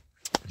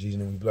 In Jesus'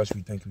 name we bless you.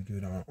 We thank you. We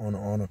give you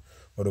honor,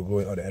 or the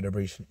glory, or the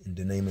adoration in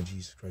the name of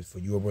Jesus Christ. For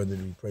you are worthy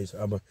to be praised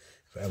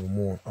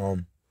forevermore.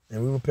 And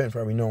we repent for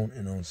every known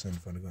and unknown sin,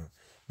 Father God.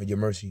 May your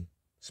mercy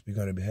speak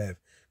on our behalf.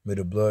 May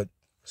the blood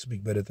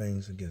speak better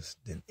things against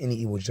than any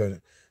evil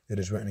judgment that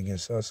is written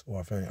against us or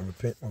our family. I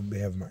repent on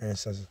behalf of my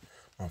ancestors,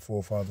 my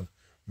forefathers,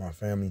 my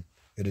family,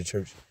 and the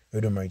church.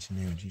 In the mighty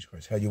name of Jesus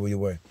Christ. Have your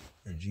way.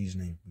 In Jesus'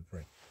 name we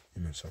pray.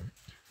 Amen. So,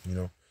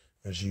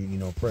 as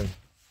you pray.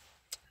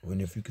 When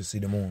if you can see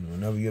the moon,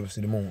 whenever you ever see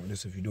the moon,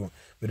 this if you do it.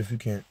 But if you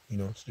can't,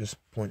 just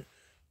point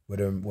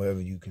whatever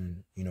you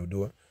can,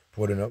 do it.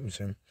 Put it up and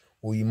say,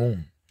 "O ye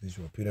moon," this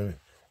will repeat it.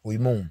 "O ye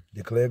moon,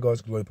 declare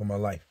God's glory upon my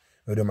life."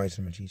 In the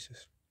mighty name of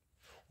Jesus.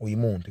 "O ye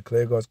moon,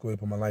 declare God's glory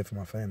upon my life and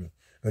my family."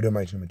 In the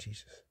mighty name of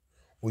Jesus.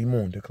 "O ye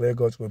moon, declare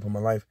God's glory upon my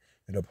life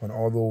and upon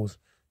all those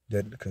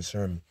that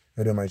concern me."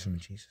 In the mighty name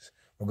of Jesus.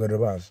 "O God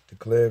of us,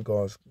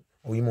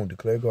 O ye moon,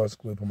 declare God's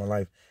glory upon my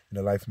life and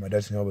the life of my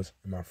destiny helpers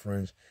and my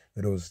friends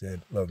and those that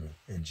love me."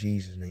 In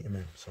Jesus' name,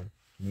 amen. So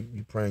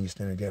you praying, you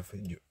standing gap for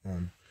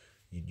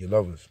your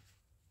lovers.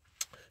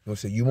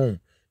 Say, "You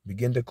moon,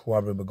 begin to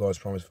cooperate with God's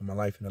promise for my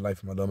life and the life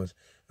of my lovers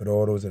and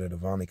all those that are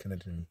divinely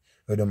connected to me."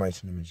 In the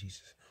mighty name of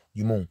Jesus.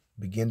 "You moon,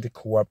 begin to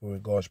cooperate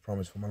with God's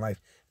promise for my life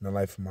and the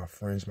life of my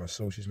friends, my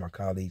associates, my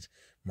colleagues,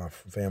 my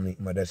family,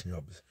 and my destiny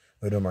helpers.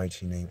 In the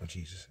mighty name of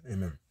Jesus.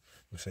 Amen."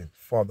 I'm saying,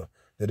 "Father,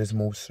 let this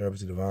move serve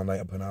as a divine light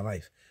upon our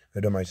life."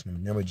 In the mighty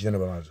name. Never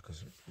generalize it,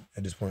 because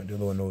at this point, the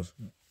Lord knows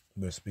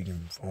we're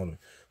speaking for all of it.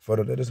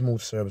 "Father, let this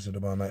move serve as a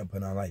divine light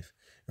upon our life."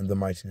 In the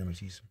mighty name of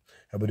Jesus.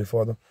 Heavenly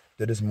Father,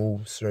 let this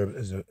move serve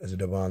as a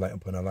divine light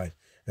upon our life.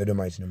 In the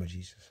mighty name of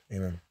Jesus.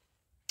 Amen.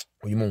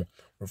 "O you moon,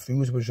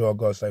 refuse to withdraw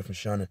God's light from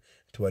shining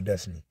to our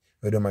destiny."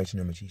 In the mighty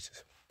name of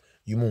Jesus.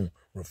 "You moon,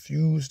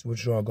 refuse to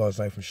withdraw God's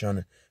light from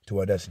shining to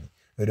our destiny."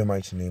 In the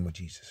mighty name of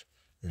Jesus.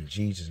 In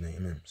Jesus' name,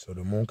 amen. So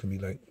the moon can be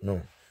like,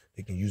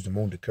 they can use the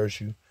moon to curse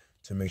you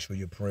to make sure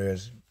your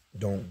prayers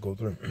don't go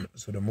through.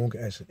 So the moon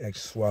can actually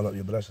swallow up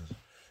your blessings.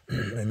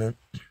 Amen.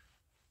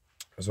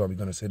 That's why we're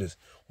going to say this.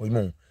 "O you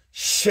moon,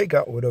 shake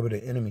out whatever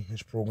the enemy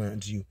has programmed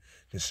into you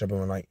to separate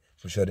my light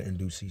from shelter in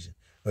due season."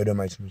 In the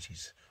mighty name of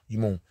Jesus. "You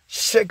moon,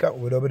 shake out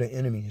whatever the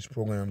enemy has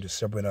programmed to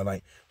separate our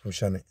light from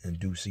shelter in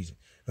due season."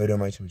 In the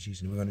mighty name of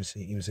Jesus. And we're going to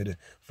even say this.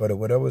 "Father,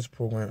 whatever is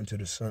programmed into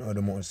the sun or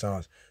the moon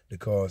stars to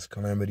cause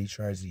calamity,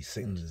 tragedy,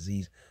 sickness,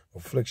 disease,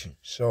 affliction,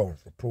 sorrow,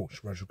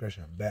 reproach,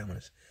 retrogression,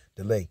 badness,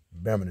 delay,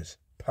 barrenness,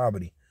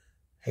 poverty,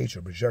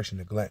 hatred, rejection,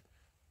 neglect,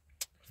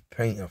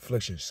 pain,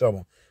 affliction,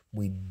 sorrow,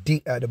 we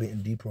deactivate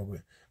and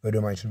deprogram." In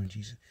the mighty name of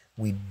Jesus.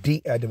 We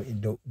deactivate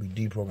and we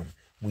deprogram.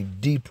 We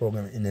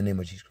deprogram it in the name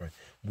of Jesus Christ.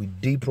 We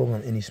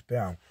deprogram any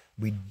spell.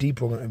 We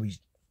deprogram every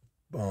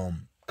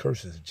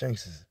curses,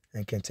 jinxes,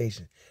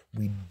 incantation.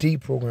 We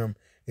deprogram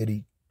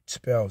any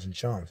spells and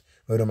charms.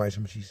 In the mighty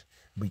name of Jesus.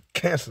 We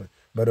cancel it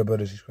by the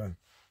blood of Jesus Christ.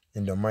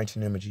 In the mighty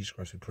name of Jesus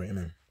Christ we pray.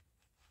 Amen.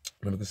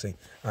 Let me say,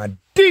 "I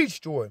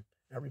destroy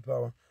every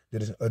power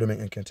that is utterly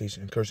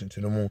incantation and cursing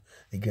to the moon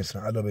against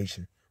our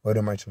elevation." In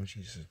the mighty name of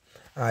Jesus.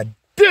 "I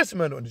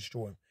dismantle and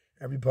destroy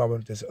every power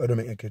that's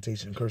utterly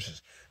incantation and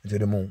curses into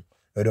the moon.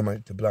 In the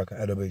mighty to block our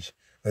elevation.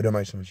 In the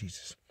mighty name of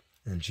Jesus.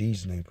 In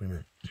Jesus' name,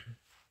 amen.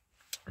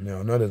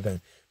 Now, another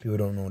thing, people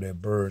don't know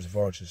that birds,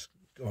 vultures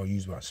are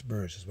used by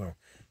spirits as well.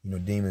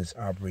 Demons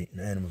operate in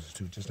animals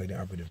too, just like they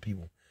operate in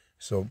people.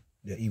 So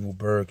the evil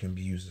bird can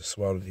be used to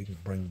swallow. It can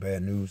bring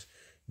bad news.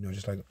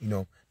 Just like,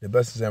 the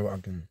best example I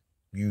can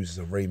use is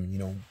a raven.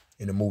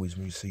 In the movies,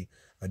 when you see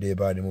a dead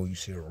body in the movie, you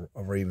see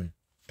a raven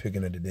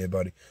picking at the dead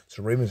body.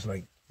 So ravens,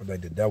 like the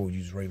devil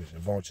uses ravens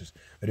and vultures,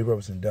 but they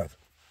represent death.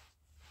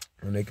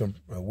 When they come,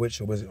 a witch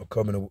or wizard or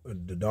come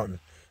in the darkness,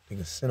 they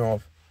can send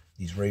off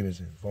these ravens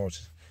and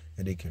vultures,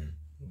 and they can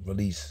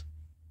release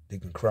They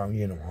can cry,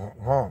 you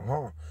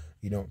know,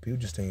 You know, people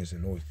just think it's a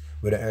noise,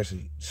 but they're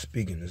actually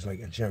speaking. It's like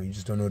in China, you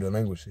just don't know the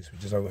language. They speak.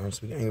 Just like I'm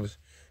speaking English,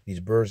 these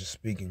birds are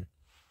speaking.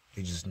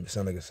 They just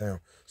sound like a sound.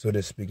 So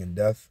they're speaking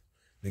death.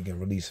 They can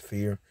release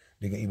fear.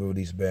 They can even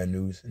release bad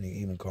news, and they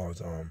even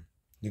cause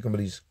they can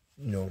release,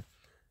 you know,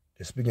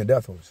 they're speaking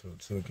death also,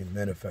 so it can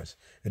manifest.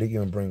 And they can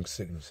even bring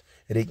sickness.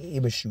 And they can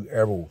even shoot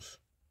arrows.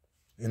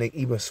 And they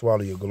even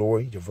swallow your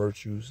glory, your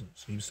virtues,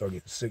 so you start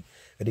getting sick.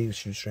 And they even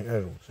shoot straight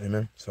arrows.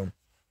 Amen. So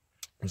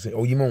I say,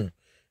 oh, you moon.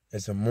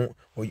 As a moon,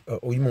 you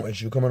moon,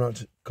 as you come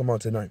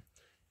out tonight,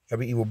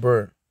 every evil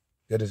bird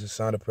that is a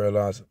sign to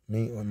paralyze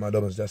me or my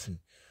double destiny,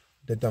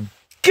 let them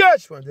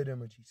catch one in the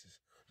name of Jesus.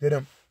 Let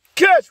them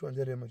catch one in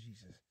the name of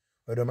Jesus.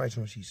 Or the mighty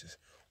name of Jesus.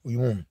 Oh, you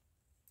moon,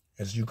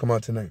 as you come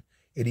out tonight,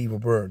 every evil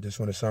bird that's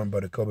on the sign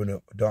by the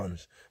covenant of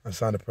darkness, a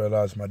sign to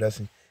paralyze my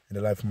destiny and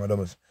the life of my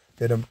doubles,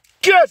 let them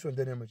catch one in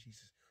the name of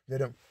Jesus.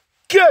 Let them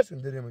catch one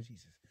in the name of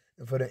Jesus.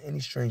 And for any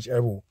strange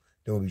arrow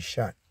that will be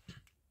shot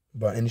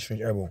by any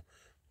strange arrow,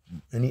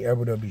 any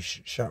arrow that will be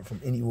shot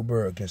from any evil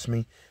bird against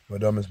me, my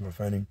dummies, my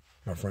family,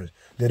 my friends,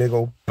 let it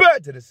go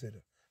back to the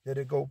sinner. Let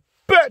it go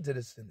back to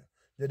the sinner.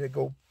 Let it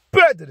go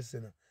back to the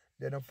sinner.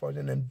 Let them fall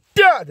and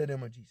die in the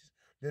name of Jesus.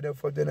 Let them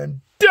fall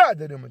and die in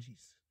the name of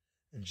Jesus.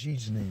 In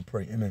Jesus' name,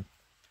 pray. Amen.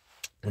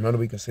 Another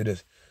we can say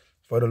this.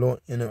 For the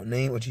Lord, in the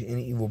name of Jesus,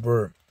 any evil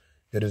bird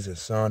that is a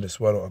sign to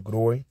swallow a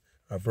glory,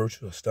 a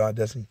virtue, a star,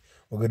 destiny,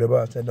 or good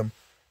about, let them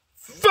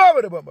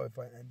follow the by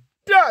fire and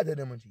die in the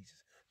name of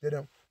Jesus. Let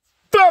them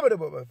follow the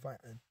by fire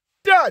and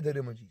die in the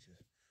name of Jesus.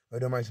 Or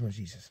the mighty name of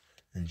Jesus.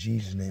 In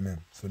Jesus' name,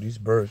 amen. So these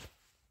birds,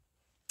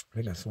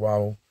 they can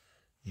swallow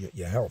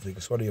your health. They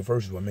can swallow your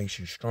virtues, what makes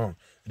you strong.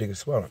 They can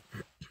swallow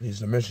it.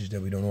 These are the messages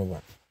that we don't know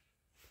about.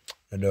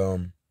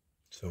 And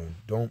so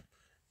don't,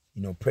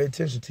 you know, pay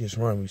attention to your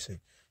surroundings. We say,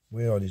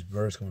 where are these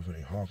birds coming from?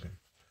 They honking.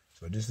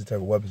 So this is the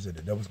type of weapons that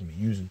the devil's going to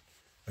be using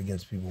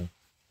against people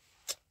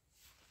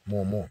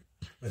more and more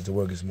as the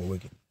world gets more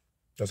wicked.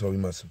 That's why we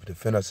must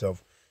defend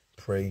ourselves,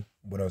 pray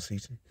without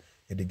ceasing,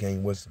 and to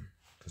gain wisdom.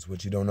 Because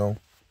what you don't know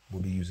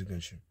will be used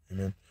against you.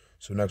 Amen.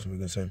 So next one we're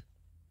going to say,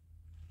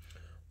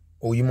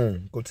 oh, you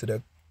moon, go to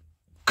the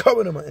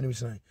covenant of my enemy's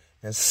tonight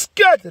and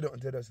scatter them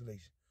unto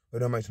desolation. Or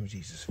the mighty name of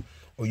Jesus.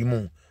 Oh, you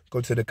moon,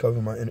 go to the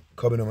covenant of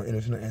my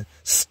enemies tonight and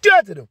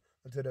scatter them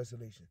unto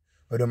desolation.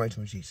 Or the mighty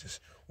name of Jesus.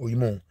 Oh, you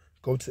moon,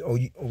 go to,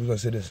 we're going to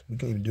say this. We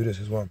can even do this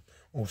as well.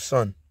 Oh,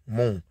 sun,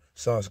 moon,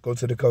 stars, go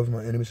to the covenant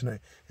of my enemies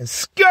tonight and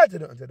scatter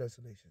them unto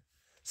desolation.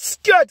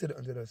 Scatter them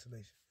unto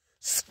desolation.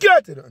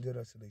 Scatter them unto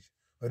desolation.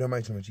 Or the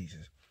mighty name of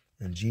Jesus.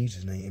 In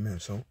Jesus' name, amen.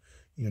 So,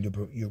 you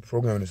know, your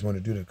programmers want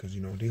to do that because,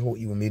 you know, they hold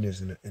evil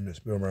meetings in the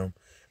spirit realm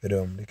that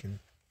they can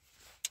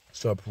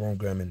start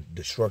programming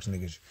destruction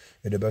against you.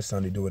 And the best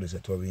time they do it is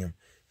at 12 a.m.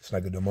 It's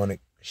like a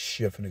demonic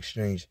shift and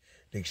exchange.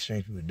 They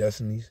exchange people's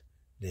destinies,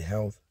 their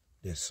health,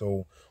 their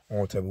soul,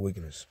 all type of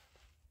wickedness.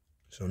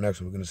 So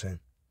next we're going to say,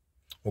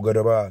 O God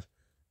of ours,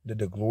 that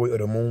the glory of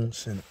the moon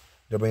send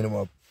the rain of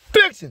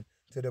affliction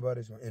to the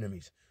bodies of my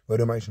enemies. Or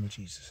the mighty name of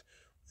Jesus.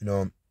 You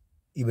know,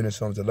 even in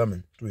Psalms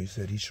 11:3 it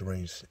said he should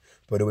rain,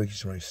 but the wicked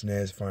should rain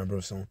snares, fire, and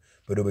brimstone,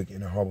 but the wicked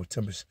in a horrible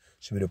tempest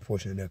should be the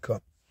portion of their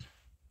cup.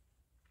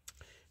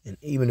 And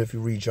even if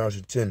you read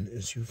Joshua 10,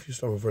 if you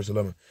start with verse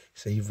 11, he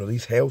said he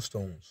released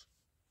hailstones.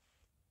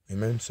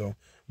 Amen. So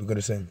we're going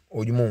to say,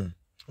 oh, you moon.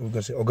 We're going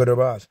to say, oh, God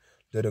arise,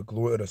 that the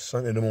glory of the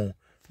sun and the moon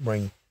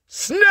bring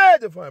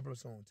snares of fire and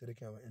brimstone to the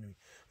camp of the enemy.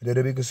 And that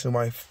they be consumed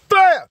by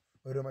fire.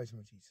 Oh, the mighty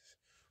name of Jesus.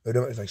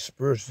 It's like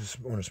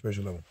spiritual, on a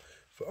spiritual level.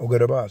 Oh,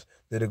 God arise,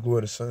 that the glory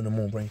of the sun and the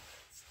moon bring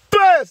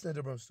fire, snares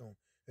of brimstone,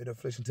 and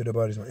affliction to the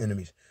bodies of my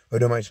enemies. Oh,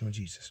 the mighty name of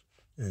Jesus.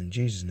 In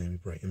Jesus' name we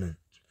pray. Amen.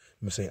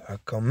 I'm going to say, I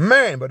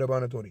command by the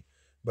divine authority,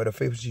 by the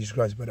faith of Jesus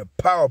Christ, by the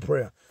power of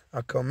prayer,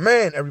 I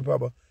command every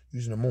power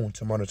using the moon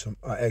to monitor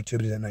our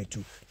activities at night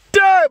to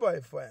die by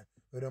fire.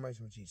 By the mighty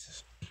name of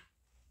Jesus.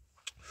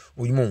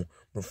 Or you moon,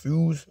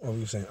 refuse, or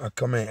we're saying, I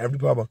command every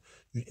power,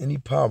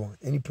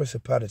 any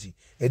principality,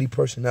 any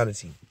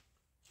personality,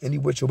 any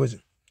witch or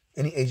wizard,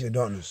 any agent of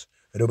darkness,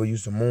 that will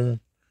use the moon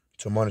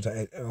to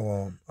monitor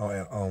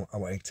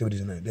our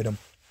activities at night. Let them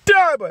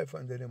die by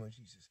fire in the name of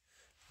Jesus.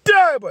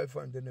 Die by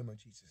fire in the name of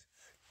Jesus.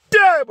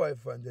 Die by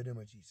fire in the name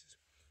of Jesus.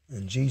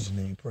 In Jesus'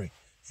 name we pray.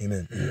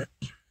 Amen.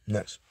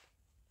 Next.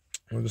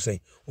 We're going to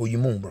say, oh, you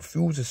moon,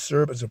 refuse to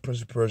serve as a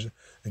prince of Persia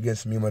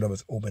against me and my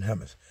lovers, open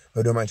heavens.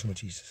 By the mighty name of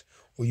Jesus.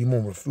 Oh, you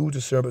moon, refuse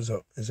to serve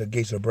as a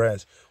gates of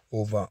brass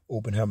over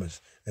open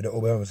heavens and the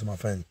open heavens of my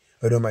family.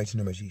 By the mighty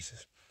name of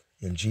Jesus.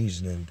 In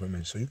Jesus' name we pray.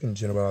 Amen. So you can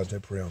generalize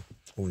that prayer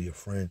over your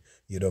friend,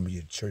 your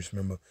church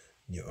member,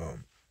 your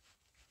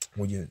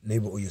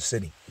neighbor, or your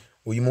city.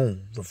 Or you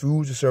moon,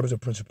 refuse to serve as a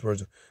prince of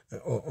Persia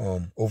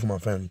over my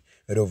family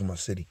and over my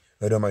city.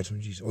 Let them mighty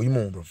name of Jesus. Or you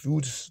moon,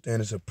 refuse to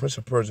stand as a prince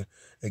of Persia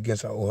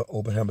against our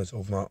open heavens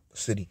over my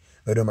city.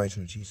 Let them mighty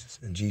name of Jesus.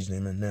 In Jesus'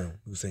 name, and now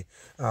we say,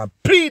 I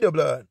plead the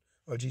blood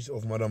of Jesus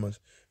over my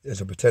lovers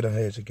as a protector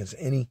hedge against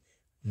any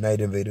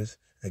night invaders,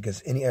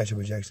 against any astral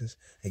projections,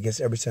 against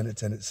every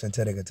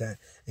synthetic attack,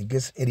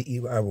 against any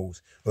evil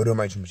arrows, or the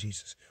mighty name of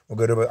Jesus. Or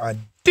God, I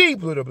deep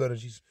the blood of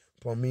Jesus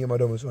upon me and my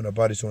daughters, on our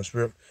body, soul, and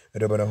spirit,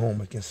 and about our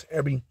home, against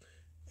every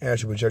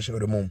astral projection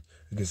of the moon,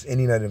 against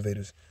any night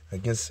invaders,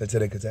 against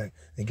synthetic attack,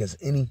 against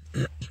any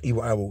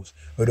evil arrows,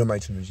 or the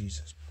mighty name of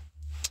Jesus.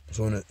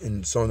 So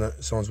in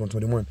Psalms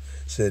 121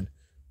 said,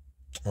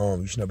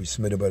 you should not be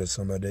smitten by the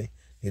sun by day,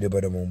 neither by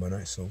the moon by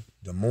night. So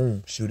the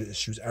moon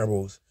shoots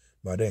arrows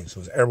by day. So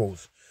it's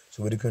arrows.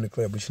 So we decree and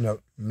declare, we should not,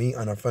 me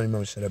and our family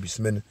members should not be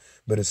smitten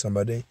by the sun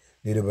by day,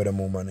 neither by the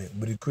moon by night.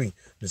 We decree,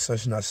 the sun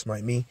should not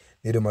smite me,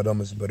 neither my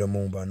daughters by the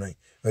moon by night.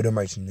 In the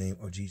mighty name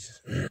of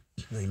Jesus.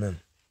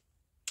 Amen.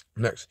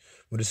 Next,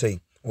 what does it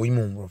say? O ye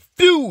moon,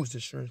 refuse to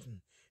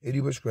strengthen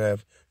any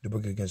witchcraft to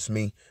book against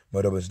me,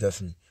 my daughter's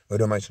destiny. In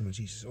the mighty name of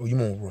Jesus. O ye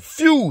moon,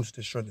 refuse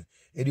to strengthen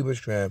any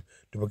witchcraft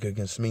to book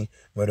against me,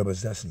 my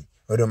daughter's destiny.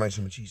 In the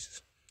mighty name of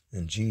Jesus.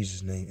 In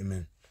Jesus' name,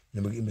 amen.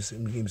 And we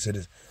even say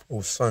this,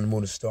 O sun, moon,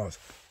 and stars,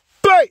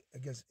 fight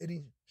against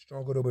any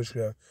stronghold of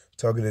witchcraft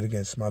targeted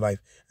against my life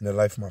and the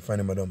life of my family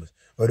and my daughters.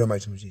 In the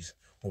mighty name of Jesus.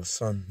 O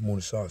sun, moon,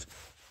 and stars,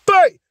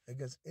 fight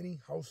against any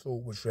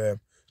household witchcraft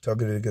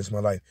targeted against my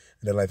life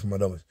and the life of my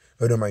daughters.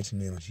 In the mighty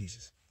name of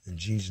Jesus. In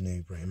Jesus' name,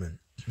 we pray, amen.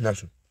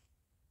 Next one.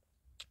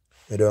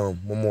 And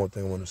one more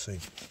thing I want to say.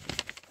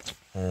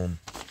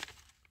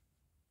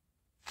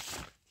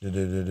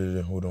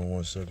 Hold on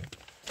one second.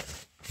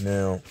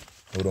 Now,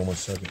 hold on one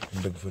second.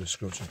 I'm looking for the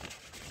scripture.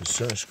 The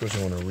certain scripture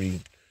I want to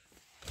read.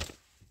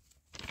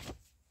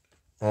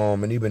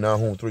 And even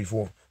Nahum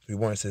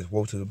 3:4-3:1 says,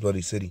 woe to the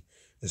bloody city.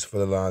 It's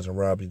full of lies and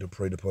robbery, to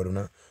pray, depart of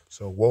not.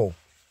 So woe,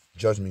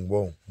 judgment,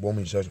 woe. Woe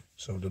means judgment.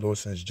 So the Lord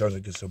sends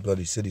judgment against the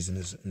bloody cities in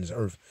this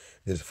earth.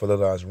 It's full of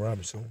lies and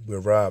robbery. So we're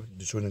robbed.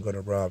 The children got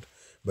robbed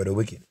by the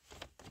wicked.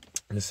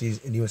 And it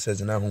even says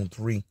in Nahum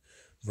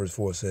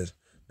 3:4 says,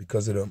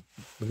 because of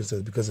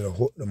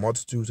the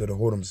multitudes of the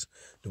whoredoms,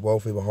 the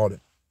well-favored hearted,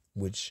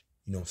 which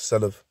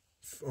selleth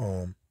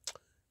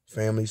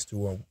families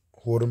through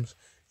whoredoms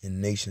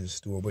and nations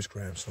through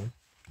witchcraft. So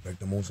like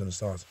the moon and the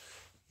stars,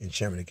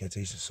 enchantment,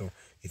 incantation. So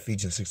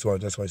Ephesians 6:12,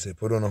 that's why I said,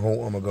 put on the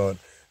whole armor of God,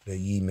 that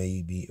ye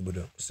may be able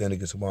to stand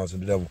against the wiles of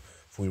the devil.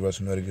 For we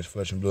wrestle not against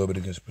flesh and blood, but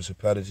against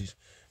principalities,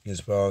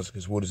 against powers,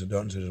 against waters of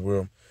darkness of this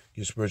world,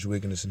 against spiritual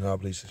wickedness in high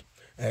places.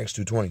 Acts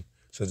 2:20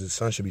 says the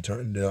sun should be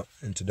turned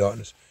into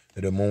darkness,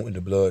 and the moon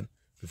into blood,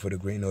 before the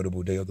great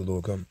notable day of the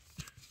Lord come.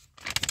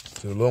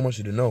 So the Lord wants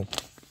you to know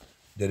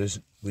that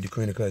we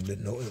decree and declare that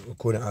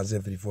according to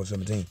Isaiah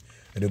 54:17,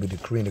 and we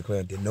decree and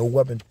declare that no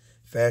weapon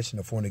fashioned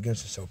or formed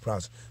against us shall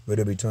prosper, but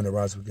it be turned to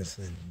rise up against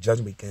us in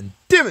judgment. We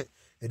condemn it.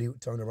 And he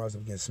turned to rise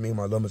up against me and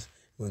my lovers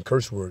with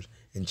curse words,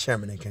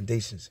 enchantment,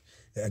 incantations,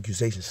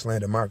 accusations,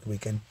 slander, mockery. We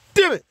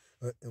condemn it.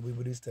 And we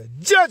release the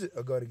judgment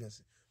of God against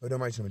it. But the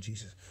mighty name of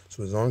Jesus.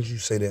 So as long as you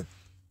say that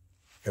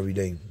every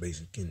day,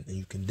 basically, and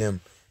you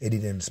condemn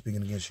anything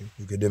speaking against you,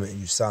 you condemn it and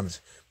you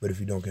silence. But if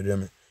you don't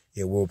condemn it,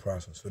 it will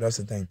prosper. So that's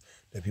the thing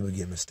that people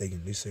get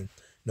mistaken. They say,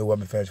 no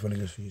weapon fashioned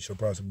against you shall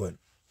prosper, but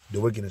the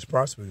wickedness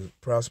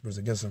prospers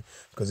against them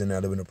because they're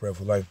not living a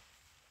prayerful life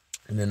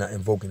and they're not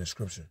invoking the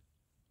scripture.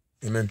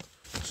 Amen.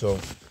 So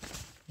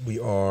we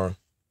are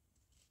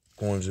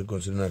going to go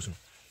to the next one.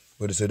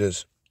 But it said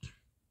this.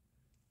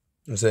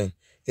 It's saying,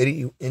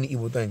 any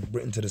evil thing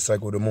written to the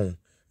cycle of the moon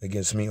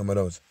against me or my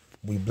daughters,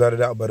 we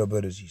blotted out by the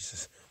blood of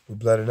Jesus. We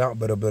blotted out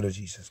by the blood of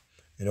Jesus.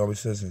 It always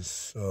says in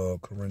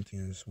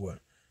Corinthians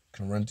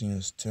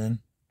 10,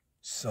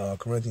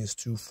 Corinthians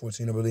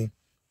 2:14, I believe,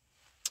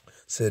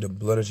 said the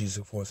blood of Jesus,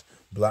 of course,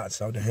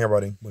 blots out the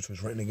handwriting which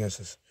was written against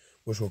us,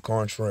 which were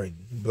contrary.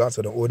 Blots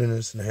out the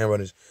ordinance and the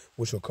handwritings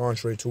which were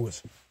contrary to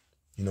us.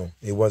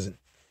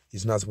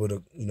 It's not supposed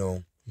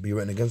to, be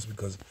written against us,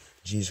 because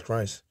Jesus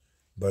Christ,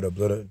 by the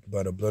blood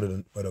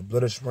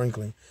of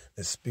sprinkling,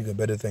 that speak of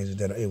better things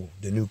than are able.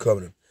 The new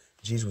covenant.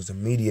 Jesus was the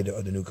mediator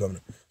of the new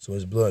covenant. So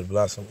his blood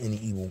blots out any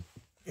evil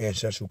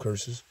ancestral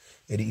curses,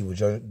 any evil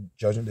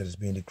judgment that is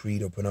being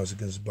decreed or pronounced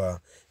against us by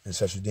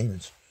ancestral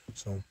demons.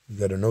 So you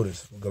got to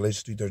notice,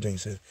 Galatians 3:13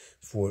 says,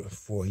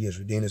 for he has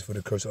redeemed us for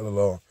the curse of the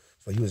law,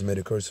 for he was made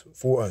a curse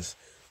for us.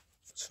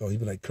 So he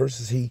be like, cursed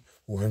is he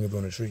who hangeth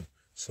on a tree.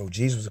 So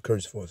Jesus was a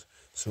curse for us.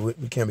 So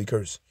we can't be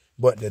cursed.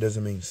 But that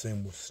doesn't mean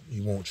sin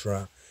he won't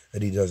try,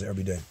 that he does it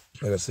every day.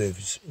 Like I said,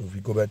 if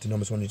you go back to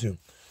Numbers 22,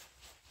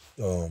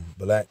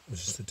 Balak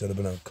was just to tell the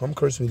Balaam, come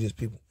curse me, these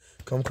people.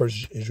 Come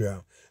curse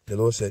Israel. The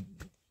Lord said,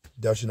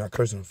 thou shalt not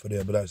curse them, for they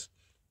are blessed.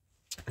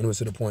 And it was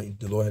to the point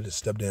the Lord had to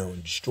step down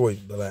and destroy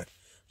Balak,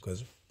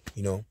 because,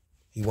 he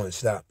wouldn't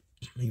stop.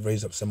 He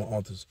raised up some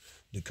altars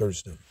to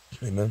curse them.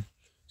 Amen.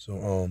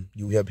 So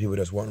you have people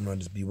that's walking around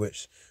just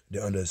bewitched.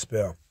 They're under a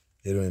spell.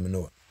 They don't even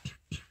know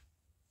it.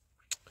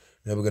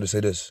 Now we're going to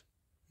say this.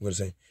 We're going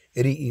to say,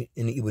 any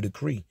evil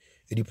decree,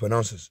 any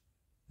pronounces,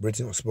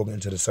 written or spoken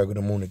into the cycle of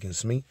the moon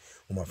against me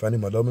or my family,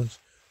 my loved ones,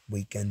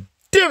 we condemn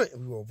it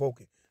and we will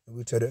invoke it. And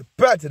we tell it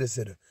back to the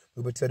sinner.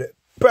 We will tell it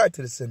back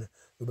to the sinner.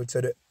 We will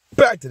tell it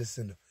back to the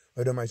sinner.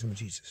 By the mighty name of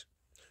Jesus.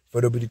 For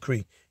there will be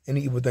decree,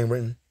 any evil thing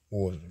written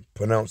or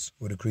pronounced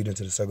or decreed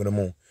into the cycle of the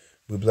moon.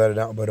 We blot it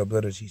out by the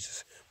blood of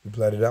Jesus. We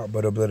blot it out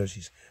by the blood of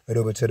Jesus. It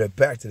over to the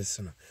back to the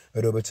center.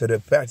 It over to the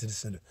back to the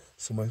center.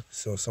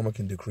 So someone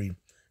can decree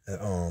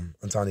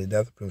untimely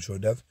death, premature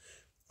death,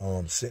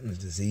 sickness,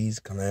 disease,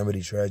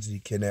 calamity, tragedy,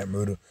 kidnap,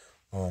 murder,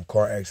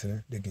 car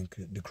accident. They can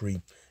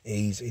decree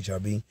AIDS,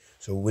 HIV.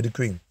 So we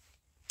decree,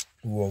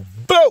 we will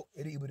vote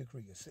any evil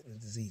decree of sickness,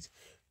 disease,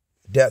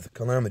 death,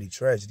 calamity,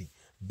 tragedy,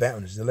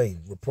 badness, delay,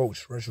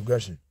 reproach,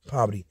 retrogression,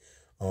 poverty,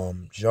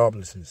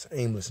 joblessness,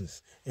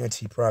 aimlessness,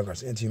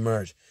 anti-progress,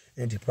 anti-marriage,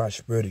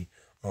 anti-prosperity,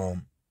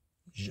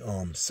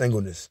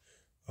 singleness,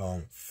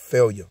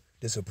 failure,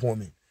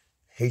 disappointment,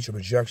 hatred,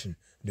 rejection,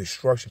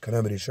 destruction,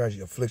 calamity,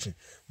 tragedy, affliction.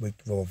 We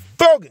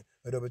revoke it.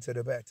 We over to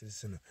the back to the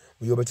center.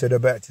 We over to the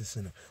back to the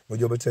center.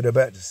 We over to the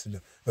back to the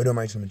center. We don't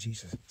mind some of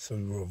Jesus. So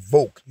we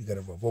revoke. You got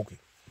to revoke it.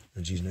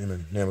 In Jesus' name,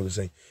 amen. Now we're going to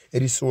say,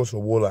 any source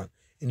or warlock,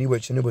 any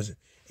witch, any wizard,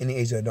 any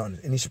agent of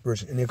darkness, any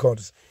spirit, any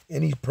occultist,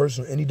 any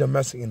person, any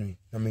domestic enemy,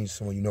 that means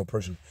someone you know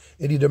personally,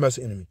 any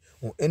domestic enemy,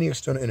 or any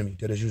external enemy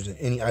that is using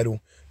any idol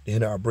to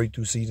hinder our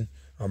breakthrough season,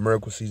 our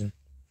miracle season,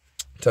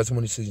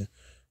 testimony season,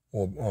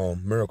 or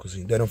miracle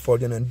season, let them fall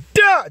down and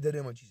die in the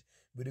name of Jesus.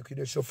 We decree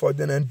that shall fall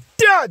down and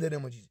die in the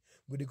name of Jesus.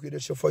 We decree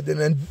that shall fall down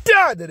and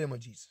die in the name of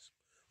Jesus.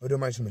 In the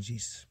mighty name of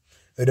Jesus.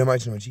 In the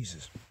mighty name of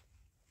Jesus.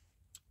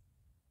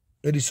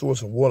 Any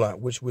source of warlock,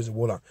 witch, wizard,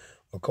 warlock,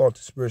 occult,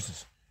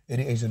 spirits,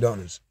 any ancient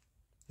darkness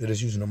that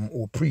is using them,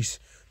 or priest,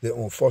 that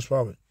or false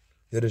prophet,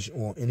 that is,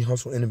 or any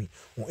hostile enemy,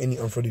 or any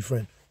unfriendly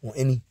friend, or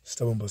any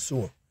stubborn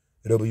pursuer,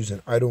 that will be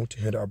using idol to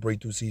hinder our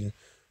breakthrough season,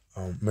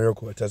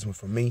 miracle, a testimony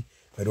from me,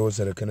 and those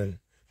that are connected.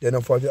 Then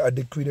I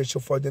decree that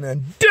shall fall down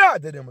and die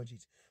in the name of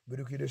Jesus. We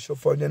decree that shall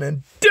fall down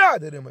and die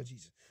in the name of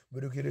Jesus.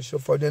 We decree that shall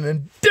fall down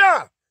and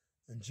die.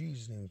 In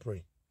Jesus' name we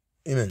pray.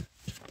 Amen.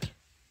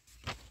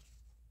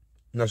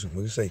 Next one,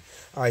 we can say,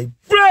 I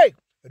break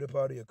the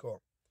power of your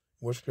call.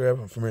 Witchcraft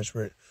and familiar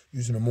spirit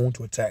using the moon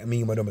to attack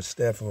me with a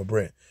staff of a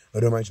bread.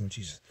 In the mighty name of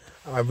Jesus.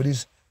 I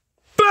release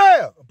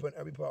fire upon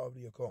every power of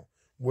your call.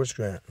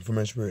 Witchcraft and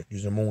familiar spirit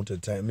using the moon to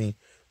attack me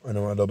and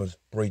my lovers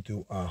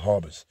breakthrough our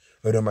harvest.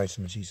 In the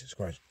mighty name of Jesus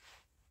Christ.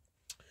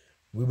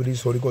 We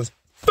release Holy Ghost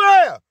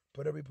fire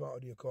upon every power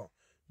of your call.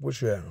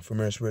 Witchcraft and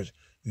familiar spirits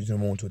using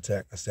the moon to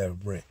attack a staff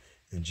of bread.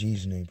 In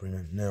Jesus' name, pray.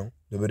 Now,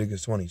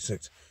 Leviticus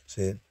 26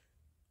 said,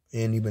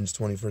 and Hebrews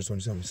 20, verse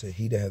 27 said,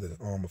 he that hath a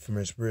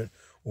familiar spirit,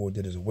 or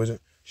that is a wizard,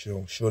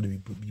 shall surely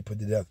be put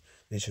to death.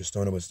 They shall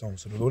stone him with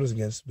stones. So the Lord is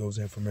against those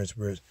that have familiar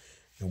spirits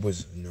and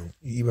wizards. You know,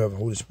 you either have a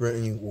Holy Spirit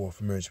in you, or a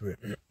familiar spirit,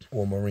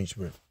 or a marine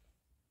spirit,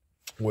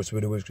 or a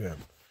spirit of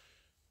witchcraft,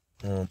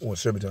 or a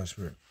serpentine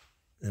spirit.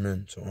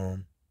 Amen. So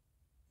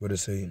what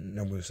does it say?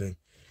 Now we're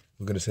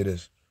gonna say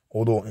this.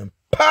 Although in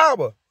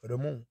power of the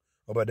moon,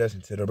 or by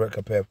destiny to the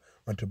direct path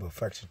unto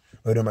perfection.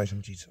 Or the mighty name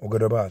of Jesus. Or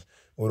God abide.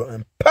 Although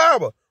in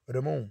power of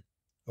the moon,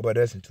 or by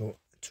destiny to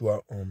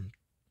our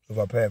of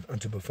our path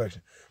unto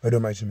perfection. Or the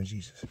mighty name of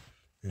Jesus.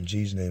 In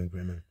Jesus' name we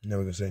pray, amen. Now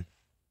we're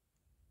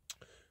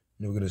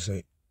gonna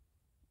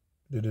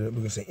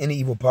say any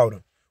evil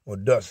powder or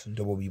dust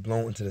that will be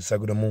blown into the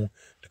cycle of the moon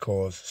to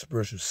cause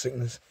spiritual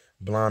sickness,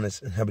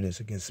 blindness, and heaviness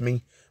against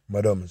me, my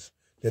others.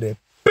 That it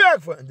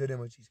backfire in the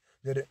name of Jesus.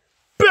 That it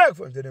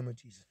backfire in the name of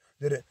Jesus.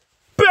 That it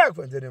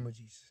backfire in the name of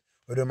Jesus.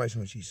 Or the mighty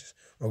name of Jesus.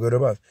 Or God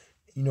above.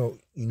 When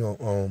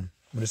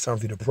it's time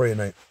for you to pray at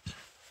night,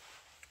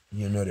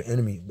 you know the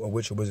enemy or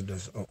witch or wizard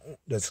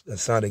that's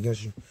assigned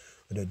against you,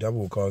 the devil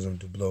will cause them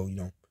to blow,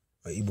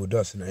 evil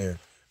dust in the air.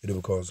 It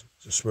will cause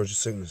a spiritual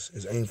sickness.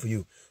 It's aimed for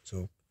you.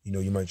 So,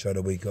 you might try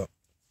to wake up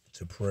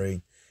to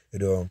pray.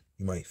 You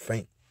might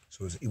faint.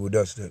 So it's evil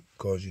dust that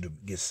cause you to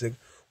get sick.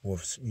 Or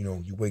if,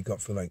 you wake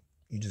up, feel like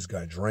you just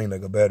got drained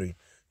like a battery.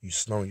 You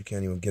slow, you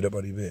can't even get up out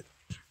of your bed.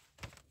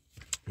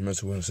 And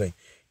that's what we're going to say.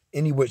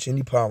 Any witch,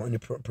 any power, any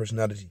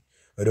personality,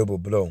 it will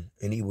blow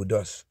any evil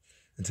dust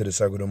into the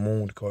cycle of the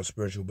moon to cause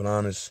spiritual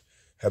blindness,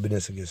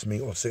 happiness against me,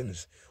 or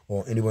sickness,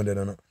 or anyone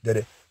that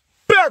it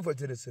backfire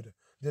to the center,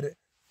 that it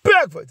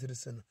backfire to the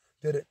center,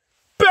 that it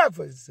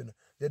backfire to the center,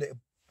 that it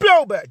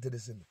blow back to the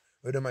center.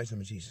 With the mighty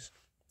name of Jesus.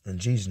 In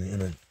Jesus' name,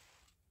 amen.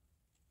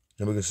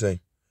 Then we're going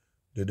to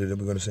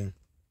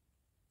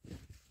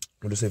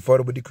say,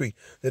 Father, we decree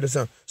that the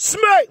sun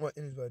smite my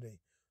enemies by day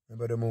and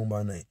by the moon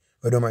by night.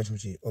 With the mighty name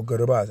of Jesus. Oh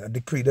God, I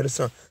decree that the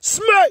sun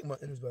smite my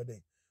enemies by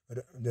day.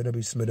 That it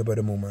be smitten by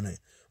the moon by night.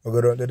 Oh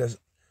God, that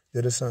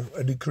the sun,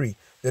 I decree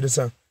that the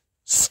sun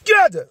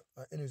scatter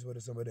our enemies by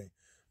the sun by day.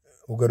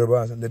 Oh God,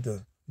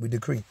 we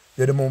decree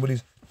that the moon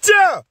believes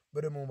terror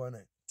by the moon by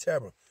night.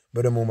 Terror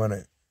by the moon by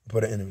night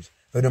upon the enemies.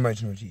 With the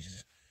mighty name of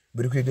Jesus.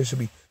 We decree there should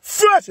be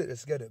fractured and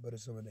scattered by the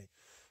sun by day.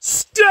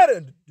 Scattered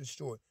and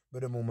destroyed by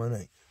the moon by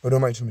night. With the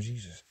mighty name of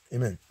Jesus.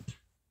 Amen.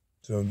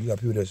 So you got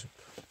people that's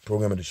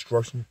programming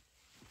destruction,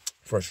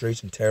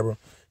 frustration, terror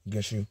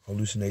against you,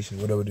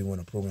 hallucination, whatever they want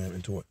to program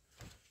into it.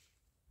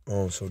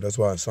 So that's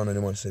why Psalm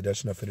 91 said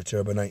that's not for the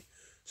terror by night.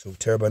 So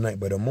terror by night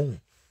by the moon.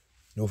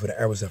 No, for the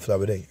arrows that fly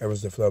by day.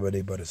 Arrows that fly by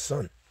day by the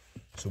sun.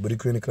 So we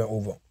decree and declare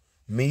over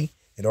me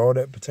and all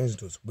that pertains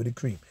to us. We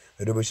decree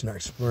that we should not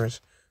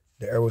experience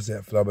The arrows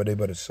that fly by day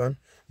by the sun,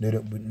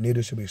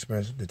 neither shall be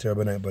experienced the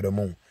terrible night by the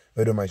moon.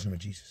 By the mighty name of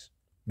Jesus.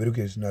 Middle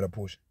case is not a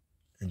portion.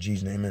 In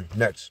Jesus' name, amen.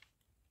 Next.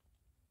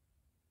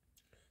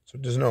 So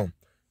just know,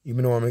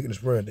 even though I'm making this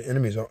prayer, the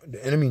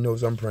enemy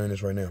knows I'm praying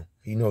this right now.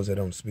 He knows that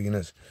I'm speaking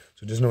this.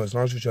 So just know, as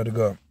long as you try to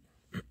God,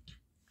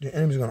 the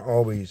enemy's going to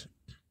always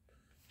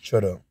try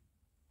to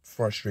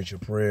frustrate your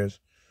prayers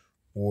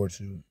or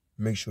to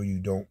make sure you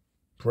don't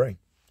pray.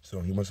 So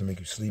he wants to make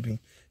you sleepy.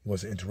 He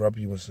wants to interrupt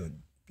you. He wants to,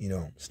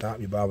 stop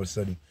your Bible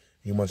study.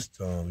 He wants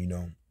to,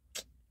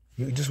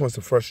 he just wants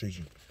to frustrate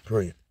you,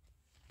 period.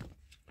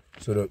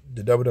 So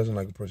the devil doesn't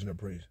like a person that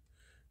prays.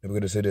 Then we're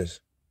going to say this.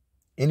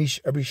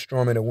 Every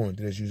strong man or woman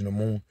that is using the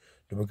moon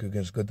to work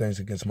against good things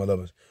against my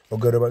lovers, or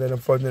good about them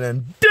for them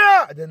and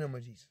die in the name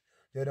of Jesus.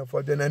 They don't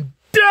for them and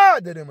die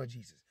in the name of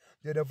Jesus.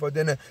 They don't for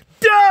them and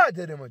die in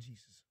the name of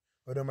Jesus.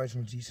 Or the mighty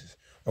name of Jesus.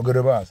 Or good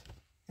about us.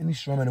 Any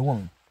strong man or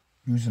woman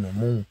using the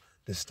moon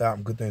to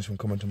stop good things from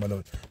coming to my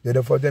lovers. They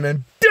don't for them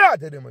and die in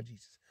the name of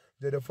Jesus.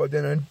 They don't for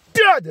them and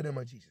die in the name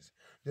of Jesus.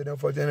 They don't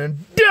for them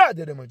and die in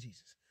the name of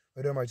Jesus.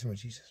 Or the mighty name of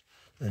Jesus.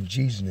 In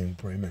Jesus' name we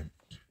pray, amen.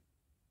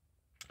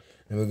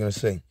 And we're going to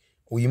say,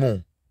 O ye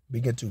moon,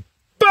 begin to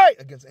fight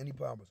against any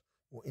powers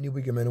or any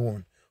wicked man or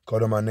woman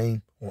called on my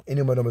name or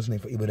any other's name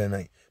for evil that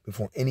night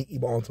before any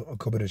evil altar or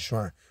covered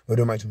shrine or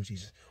the mighty name of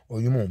Jesus. O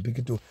ye moon,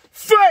 begin to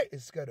fight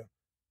and scatter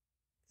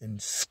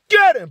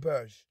and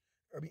perish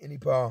any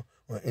power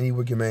or any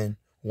wicked man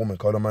or woman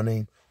called on my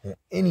name or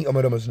any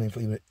other's name for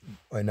evil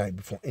at night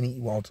before any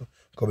evil altar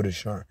covered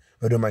shrine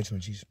or the mighty name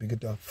of Jesus. Begin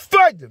to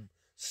fight them,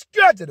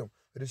 scatter them,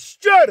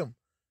 destroy them,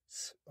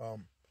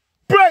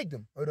 break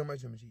them or the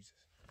mighty name of Jesus.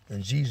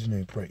 In Jesus' name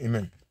we pray.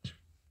 Amen.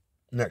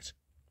 Next,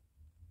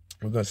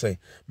 we're going to say,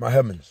 my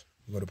heavens,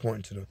 we're going to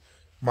point to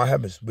my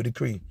heavens would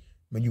decree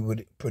when you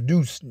would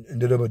produce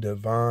and deliver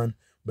divine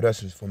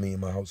blessings for me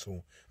and my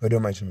household. In the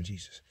mighty name of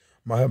Jesus.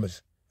 My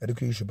heavens, I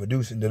decree you should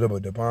produce and deliver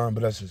divine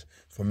blessings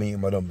for me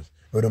and my lovers.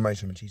 In the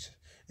mighty name of Jesus.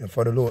 And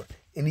for the Lord,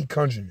 any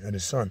conjuring of the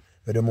sun,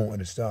 of the moon,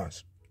 and the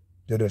stars,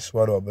 that they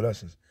swallow our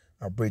blessings,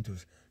 our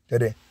breakthroughs,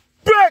 that they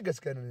break us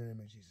in the name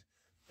of Jesus.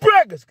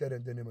 Break us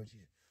in the name of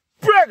Jesus.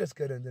 Break us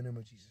in the name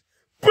of Jesus.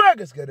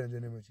 Break us in the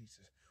name of Jesus.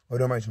 Or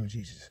the mighty name of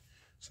Jesus.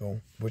 So,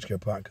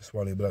 witchcraft pot can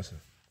swallow your blessing.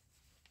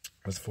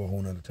 That's for a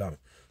whole nother topic.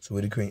 So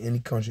we decree any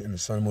country in the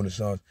sun, moon, and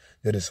stars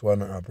that is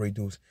swallowing our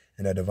breakthroughs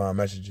and our divine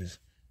messages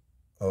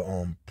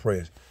or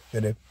prayers.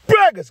 That they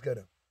break us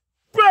together.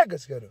 Break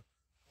us together.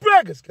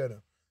 Break us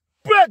together.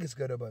 Break us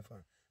together by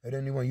fire. And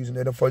anyone using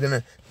that for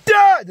them,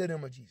 die in the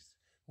name of Jesus.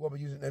 Whoever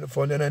using that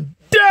for them,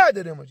 die in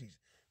the name of Jesus.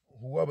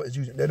 Whoever is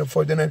using that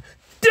for them,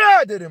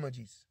 die in the name of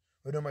Jesus.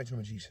 Or the mighty name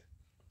of Jesus.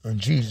 In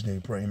Jesus'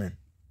 name, pray, amen.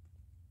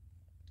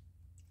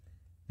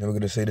 Now we're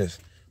going to say this.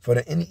 For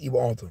that any evil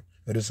altar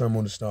that the sun,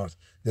 moon, and stars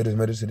that is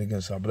meditated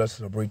against our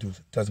blessings, our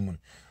breakthroughs, testimony,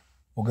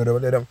 we're going to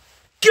let them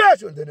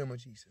catch you in the name of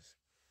Jesus.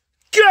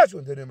 Catch you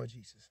in the name of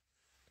Jesus.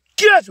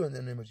 Catch you in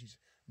the name of Jesus.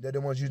 That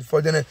the ones used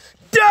for them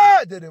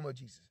die in the name of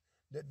Jesus.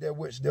 That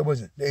witch, there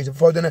wasn't. The angel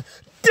for them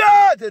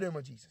die in the name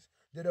of Jesus.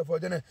 That for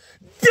them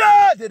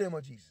die in the name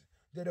of Jesus.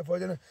 That for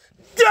them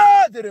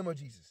die in the name of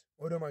Jesus.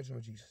 Or the mighty name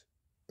of Jesus.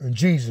 In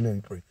Jesus' name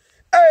we pray.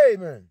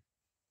 Amen.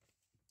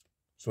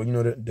 So you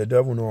know the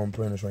devil know I'm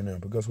praying this right now.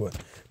 But guess what?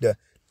 The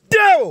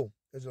devil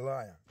is a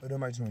liar. In the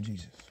mighty name of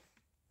Jesus.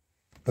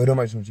 In the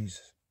mighty name of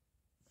Jesus.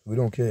 We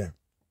don't care.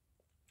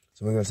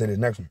 So we're going to say this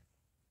next one.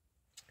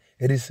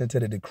 It is sent to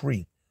the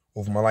decree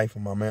over my life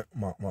and my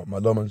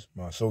loved ones,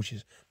 my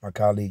associates, my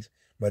colleagues,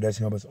 my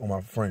destiny helpers, or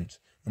my friends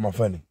and my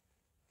family.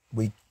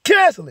 We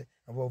cancel it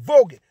and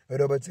revoke it.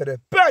 And we'll tell it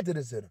back to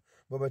the sinner.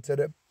 We'll tell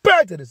it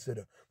back to the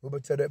sinner.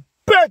 We'll tell it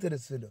back to the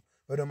sinner.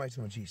 In the mighty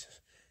name of Jesus.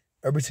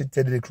 Every sent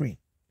to the decree.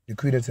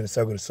 Decree into the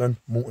circle of the sun,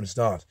 moon, and the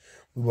stars.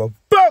 We will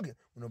revoke it.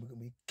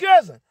 We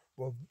cancel it.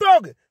 We'll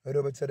revoke it. And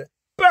we'll tell it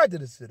back to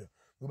the sinner.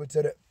 We'll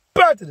tell it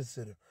back to the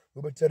sinner.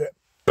 We'll tell it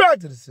back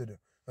to the sinner.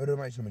 In the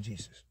mighty name of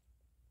Jesus.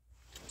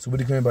 So we're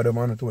declaring by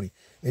divine authority,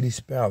 any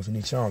spells,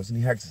 any charms, any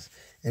hexes,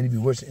 any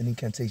bewitching, any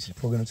incantations,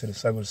 programmed into the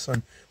cycle of the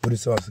sun with the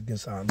stars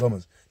against our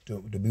lovers,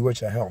 to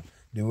bewitch our health,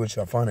 to bewitch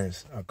our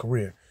finance, our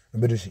career,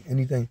 ability,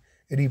 anything,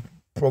 any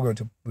program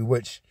to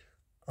bewitch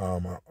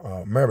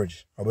our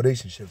marriage, our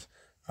relationships,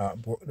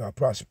 our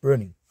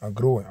prosperity, our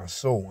glory, our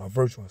soul, our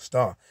virtue, our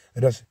star.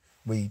 And that's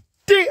we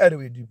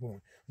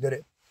deported. That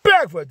it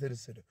backfire to the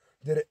sinner.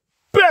 That it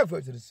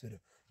backfire to the sinner.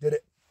 That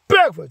it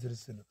backfire to the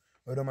sinner.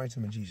 Or the mighty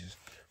name of Jesus.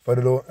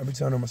 Father Lord, every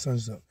time my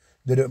sons up,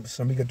 that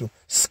somebody get to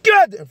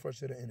scatter and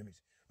frustrate the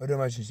enemies. Or the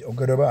mighty name of Jesus. Oh,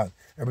 God,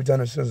 every time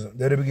the sons up,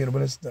 that it begin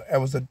to that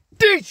was a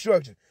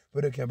destruction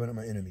for the camp of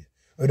my enemies.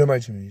 Or the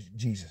mighty name of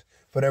Jesus.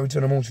 For every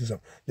time the moon shoots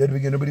up, that it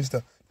begin to be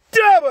stuff.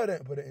 Die by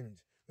that for the enemies.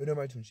 Or the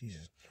mighty name of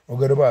Jesus. Oh,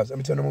 God,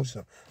 every time the moon shoots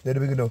up, that it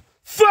begin to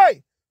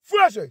fight,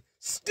 frustrate,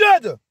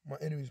 scatter my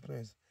enemies'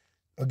 plans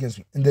against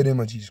me. In the name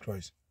of Jesus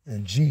Christ.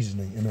 In Jesus'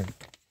 name, amen.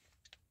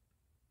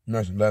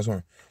 Nice one, last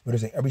one. What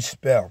is it? Every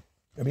spell,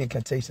 every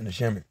incantation, the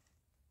shaman,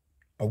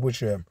 of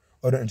witchcraft,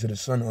 uttered into the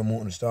sun, or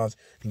moon, and the stars,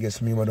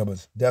 against me, my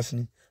brother's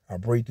destiny, our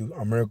breakthrough,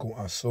 our miracle,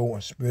 our soul,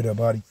 our spirit, our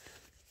body,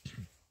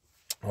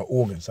 our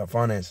organs, our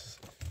finances,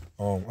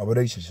 our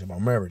relationship, our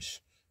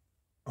marriage,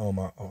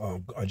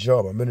 our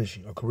job, our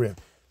ministry, our career.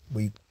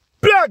 We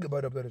block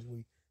by the blood.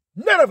 We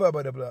nullify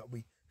by the blood.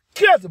 We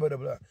cancel by the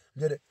blood.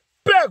 Let it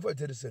backfire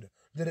to the center.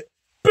 Let it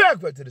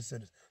backfire to the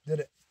sinners. Let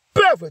it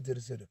backfire to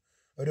the center.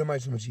 Of the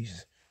mighty name of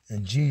Jesus.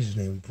 In Jesus'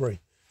 name we pray.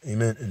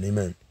 Amen and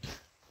amen.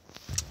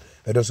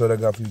 And that's all I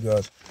got for you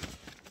guys.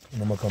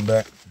 And I'm going to come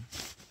back.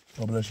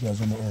 God bless you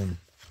guys. I'm going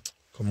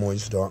to come on,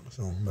 it's dark,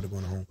 so I'm about to go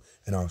home.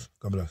 And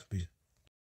God bless. Peace.